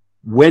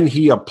when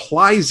he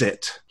applies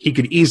it, he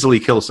could easily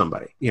kill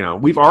somebody.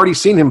 We've already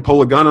seen him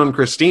pull a gun on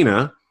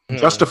Christina,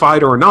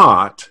 justified or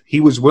not.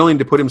 He was willing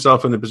to put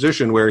himself in the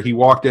position where he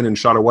walked in and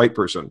shot a white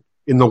person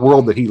in the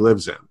world that he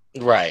lives in.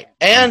 Right.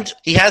 And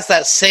he has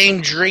that same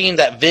dream,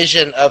 that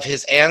vision of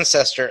his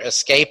ancestor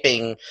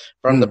escaping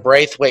from the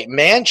Braithwaite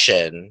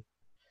mansion.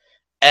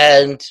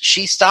 And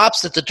she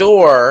stops at the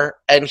door,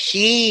 and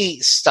he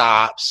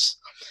stops,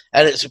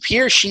 and it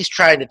appears she's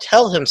trying to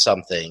tell him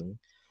something,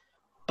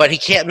 but he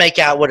can't make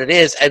out what it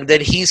is, and then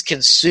he's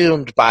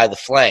consumed by the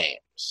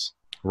flames.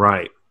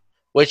 Right.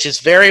 Which is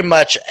very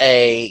much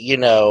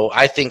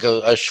I think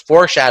a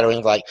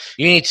foreshadowing, like,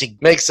 you need to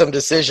make some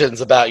decisions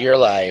about your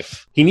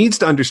life. He needs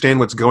to understand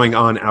what's going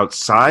on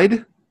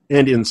outside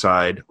and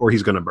inside, or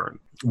he's going to burn,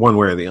 one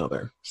way or the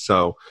other.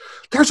 So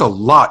there's a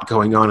lot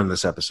going on in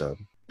this episode.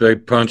 They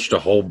punched a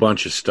whole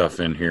bunch of stuff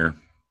in here.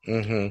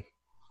 They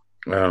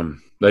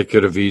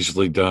could have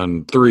easily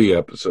done 3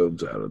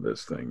 episodes out of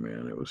this thing,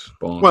 man. It was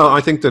bonkers. Well,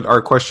 I think that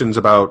our questions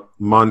about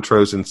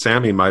Montrose and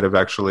Sammy might have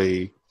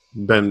actually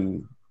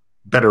been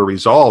better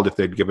resolved if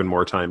they'd given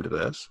more time to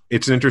this.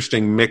 It's an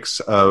interesting mix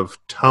of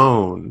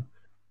tone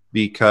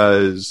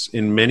because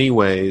in many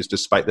ways,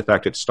 despite the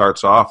fact it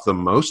starts off the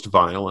most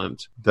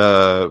violent,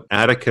 the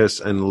Atticus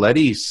and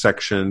Letty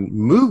section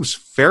moves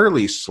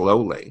fairly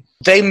slowly.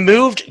 They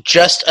moved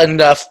just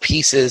enough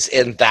pieces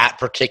in that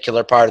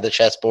particular part of the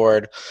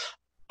chessboard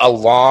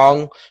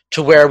along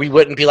to where we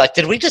wouldn't be like,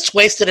 did we just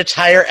waste an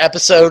entire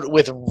episode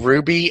with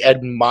Ruby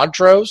and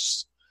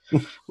Montrose?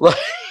 One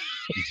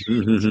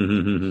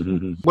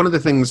of the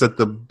things that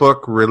the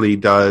book really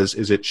does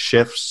is it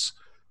shifts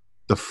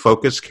the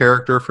focus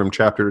character from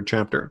chapter to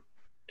chapter.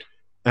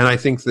 And I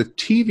think the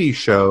TV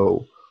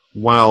show,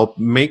 while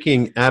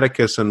making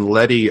Atticus and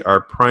Letty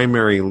our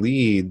primary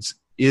leads,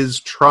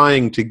 is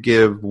trying to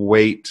give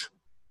weight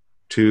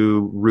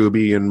to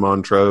Ruby and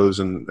Montrose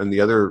and the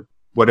other,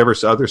 whatever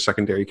other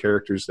secondary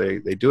characters they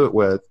do it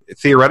with.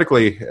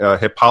 Theoretically,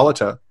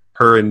 Hippolyta,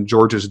 her and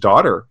George's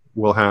daughter,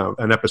 will have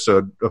an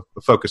episode,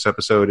 a focus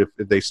episode, if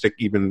they stick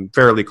even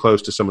fairly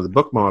close to some of the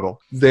book model.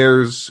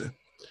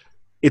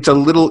 It's a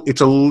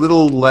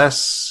little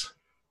less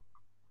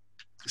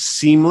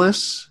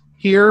seamless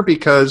here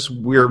because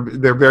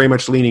they're very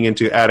much leaning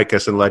into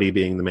Atticus and Letty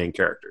being the main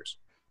characters.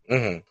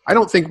 Mm-hmm. I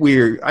don't think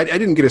I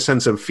didn't get a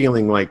sense of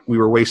feeling like we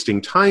were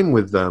wasting time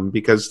with them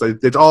because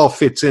it all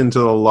fits into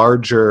the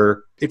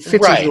larger. It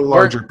fits into the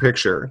larger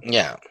picture.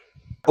 Yeah.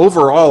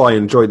 Overall, I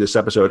enjoyed this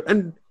episode,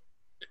 and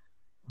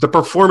the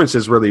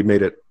performances really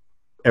made it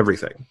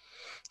everything.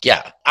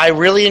 Yeah, I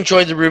really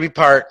enjoyed the Ruby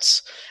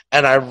parts,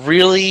 and I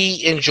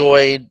really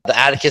enjoyed the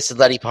Atticus and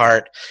Letty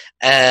part,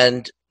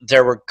 and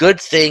there were good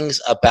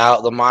things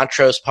about the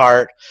Montrose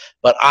part,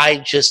 but I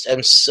just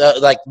am so,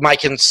 like, my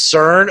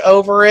concern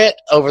over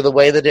the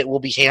way that it will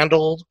be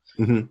handled,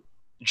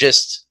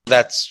 just,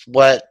 that's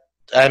what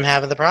I'm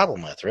having the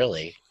problem with,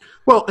 really.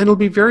 Well, and it'll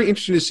be very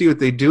interesting to see what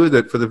they do with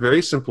it for the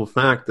very simple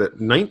fact that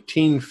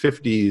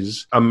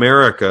 1950s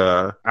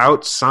America,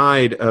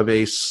 outside of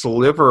a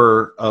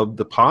sliver of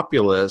the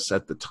populace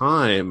at the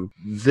time,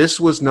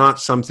 this was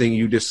not something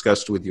you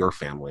discussed with your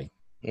family.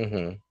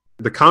 Mm-hmm.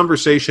 The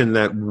conversation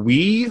that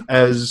we,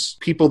 as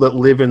people that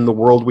live in the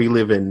world we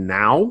live in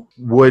now,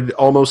 would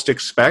almost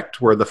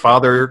expect, where the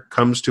father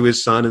comes to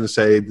his son and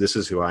say, this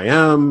is who I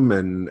am,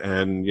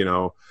 and you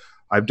know,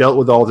 I've dealt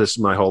with all this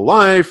my whole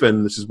life,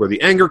 and this is where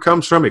the anger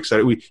comes from,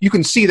 etc. You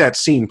can see that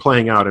scene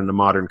playing out in the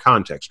modern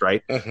context,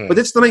 right? Mm-hmm. But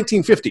it's the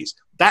 1950s.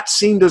 That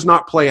scene does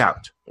not play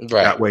out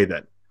that way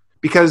then.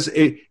 Because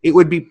it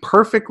would be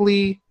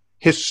perfectly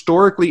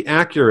historically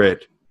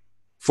accurate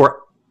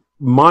for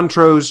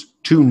Montrose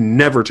to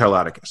never tell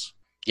Atticus.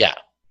 Yeah.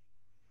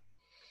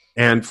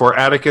 And for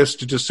Atticus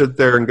to just sit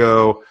there and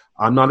go,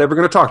 I'm not ever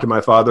going to talk to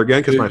my father again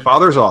because my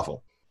father's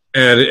awful.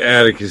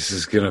 Atticus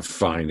is going to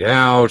find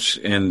out,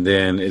 and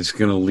then it's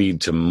going to lead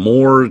to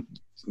more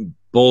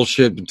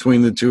bullshit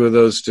between the two of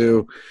those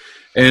two.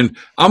 And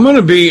I'm going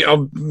to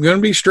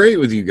be straight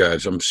with you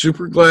guys. I'm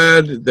super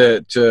glad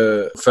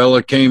that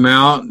fella came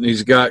out, and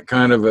he's got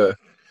kind of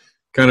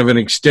an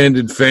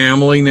extended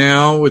family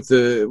now with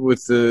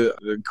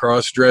the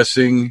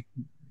cross-dressing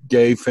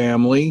gay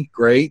family.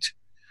 Great.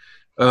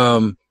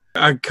 I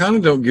kind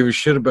of don't give a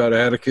shit about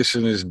Atticus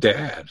and his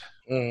dad.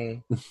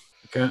 Mm.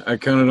 I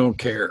kind of don't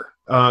care.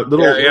 I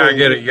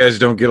get it. You guys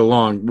don't get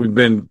along. You've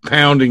been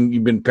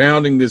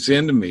pounding this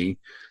into me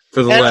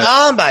for the last.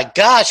 Oh my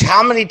gosh,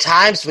 how many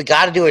times we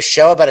got to do a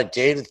show about a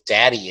dude with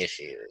daddy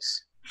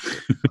issues?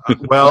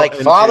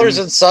 Fathers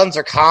and sons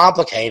are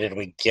complicated.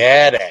 We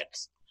get it.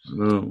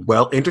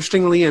 Well,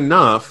 interestingly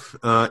enough,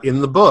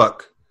 in the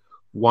book,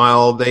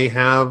 while they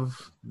have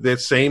the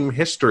same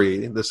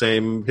history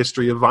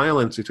of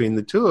violence between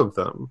the two of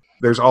them,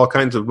 there's all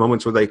kinds of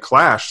moments where they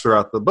clash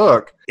throughout the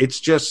book. It's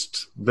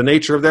just the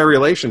nature of their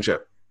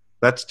relationship.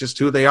 That's just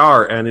who they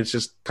are, and it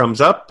just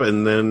comes up,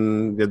 and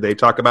then they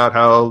talk about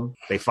how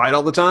they fight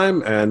all the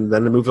time, and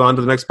then it moves on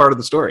to the next part of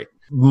the story.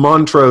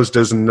 Montrose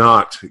does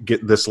not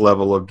get this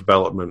level of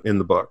development in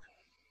the book.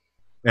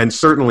 And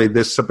certainly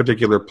this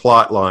particular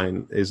plot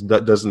line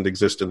doesn't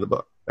exist in the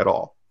book at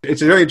all.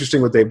 It's very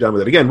interesting what they've done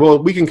with it. Again,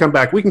 we can come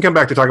back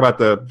to talk about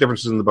the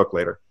differences in the book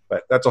later,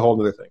 but that's a whole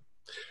other thing.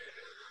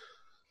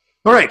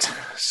 All right,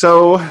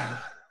 so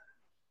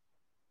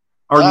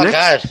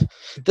God,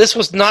 this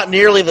was not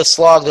nearly the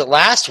slog that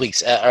last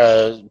week's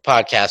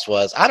podcast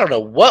was. I don't know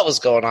what was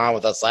going on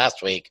with us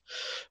last week.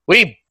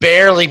 We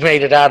barely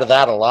made it out of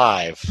that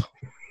alive.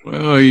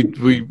 Well,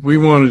 we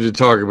wanted to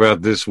talk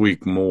about this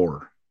week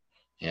more.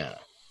 Yeah.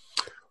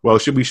 Well,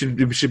 it should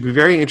be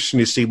very interesting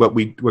to see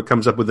what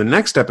comes up with the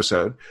next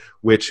episode,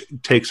 which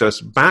takes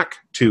us back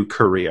to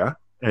Korea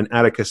and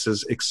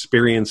Atticus's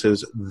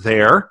experiences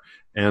there,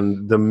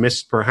 and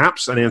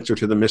perhaps an answer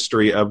to the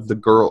mystery of the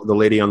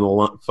lady on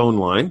the phone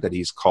line that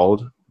he's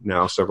called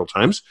now several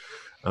times,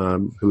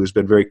 who has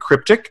been very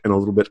cryptic and a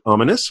little bit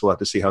ominous. We'll have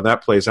to see how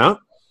that plays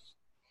out.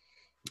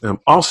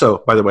 Also,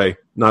 by the way,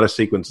 not a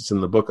sequence that's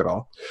in the book at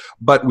all,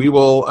 but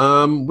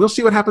we'll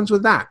see what happens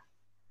with that.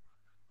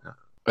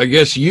 I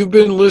guess you've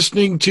been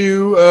listening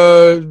to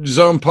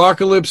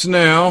Zompocalypse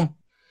Now,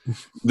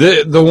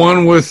 the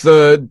one with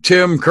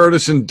Tim,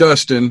 Curtis, and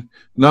Dustin,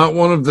 not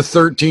one of the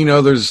 13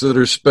 others that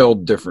are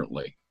spelled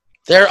differently.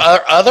 There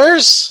are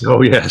others?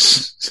 Oh,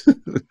 yes. I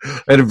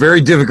had a very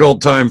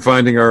difficult time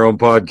finding our own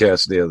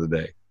podcast the other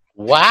day.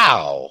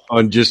 Wow.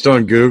 On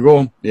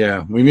Google?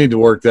 Yeah, we need to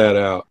work that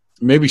out.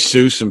 Maybe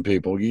sue some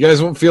people. You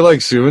guys won't feel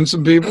like suing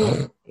some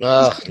people?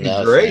 Oh,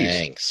 no, great.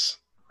 Thanks.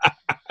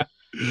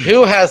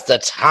 Who has the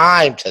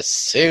time to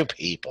sue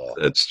people?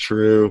 That's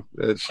true.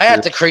 I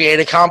have to create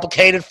a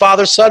complicated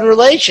father-son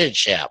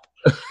relationship.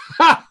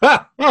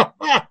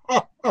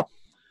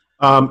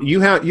 You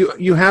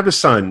have a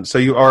son, so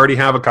you already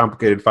have a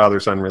complicated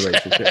father-son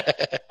relationship.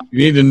 You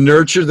need to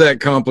nurture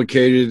that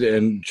complicated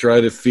and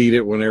try to feed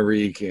it whenever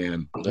you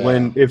can.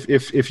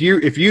 If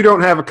you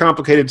don't have a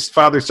complicated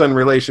father-son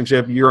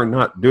relationship, you're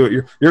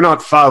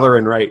not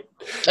fathering right.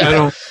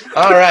 All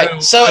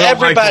right. So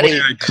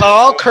everybody,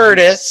 call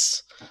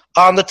Curtis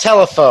on the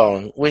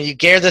telephone when you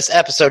hear this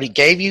episode. He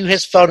gave you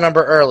his phone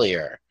number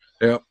earlier.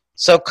 Yep.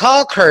 So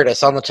call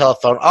Curtis on the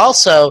telephone.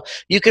 Also,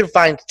 you can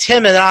find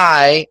Tim and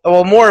I,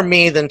 well, more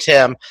me than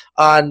Tim,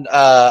 on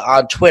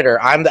Twitter.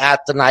 I'm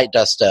at the Night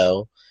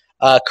Dusto.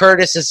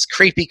 Curtis is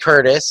Creepy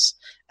Curtis.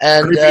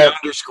 And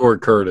Creepy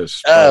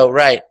 _Curtis. Oh,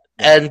 right.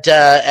 And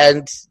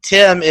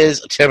Tim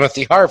is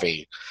Timothy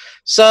Harvey.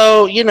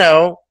 So,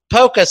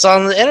 poke us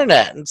on the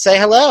internet and say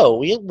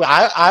hello.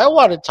 I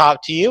want to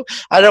talk to you.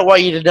 I don't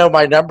want you to know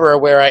my number or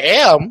where I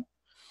am.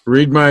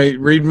 Read my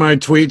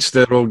tweets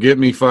that will get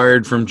me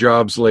fired from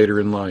jobs later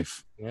in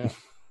life. Yeah.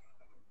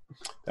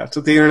 That's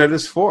what the internet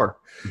is for.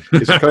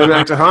 It's coming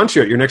back to haunt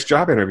you at your next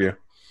job interview.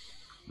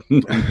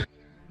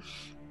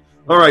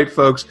 All right,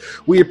 folks.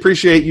 We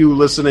appreciate you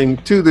listening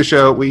to the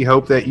show. We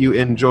hope that you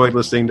enjoyed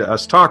listening to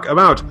us talk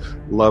about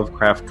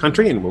Lovecraft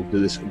Country, and we'll do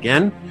this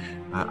again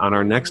on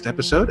our next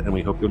episode, and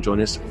we hope you'll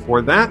join us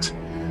for that.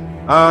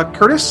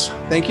 Curtis,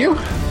 thank you.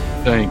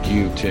 Thank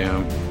you,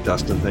 Tim.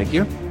 Dustin, thank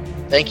you.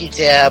 Thank you,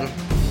 Tim.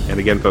 And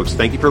again, folks,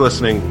 thank you for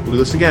listening. We'll do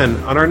this again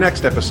on our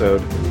next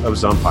episode of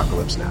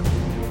Zompocalypse Now.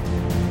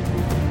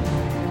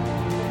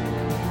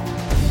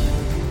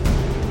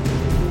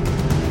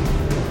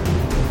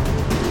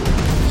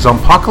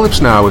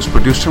 Zompocalypse Now is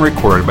produced and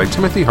recorded by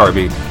Timothy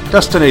Harvey,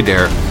 Dustin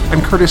Adair,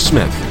 and Curtis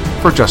Smith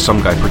for Just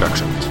Some Guy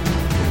Productions.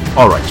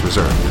 All rights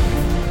reserved.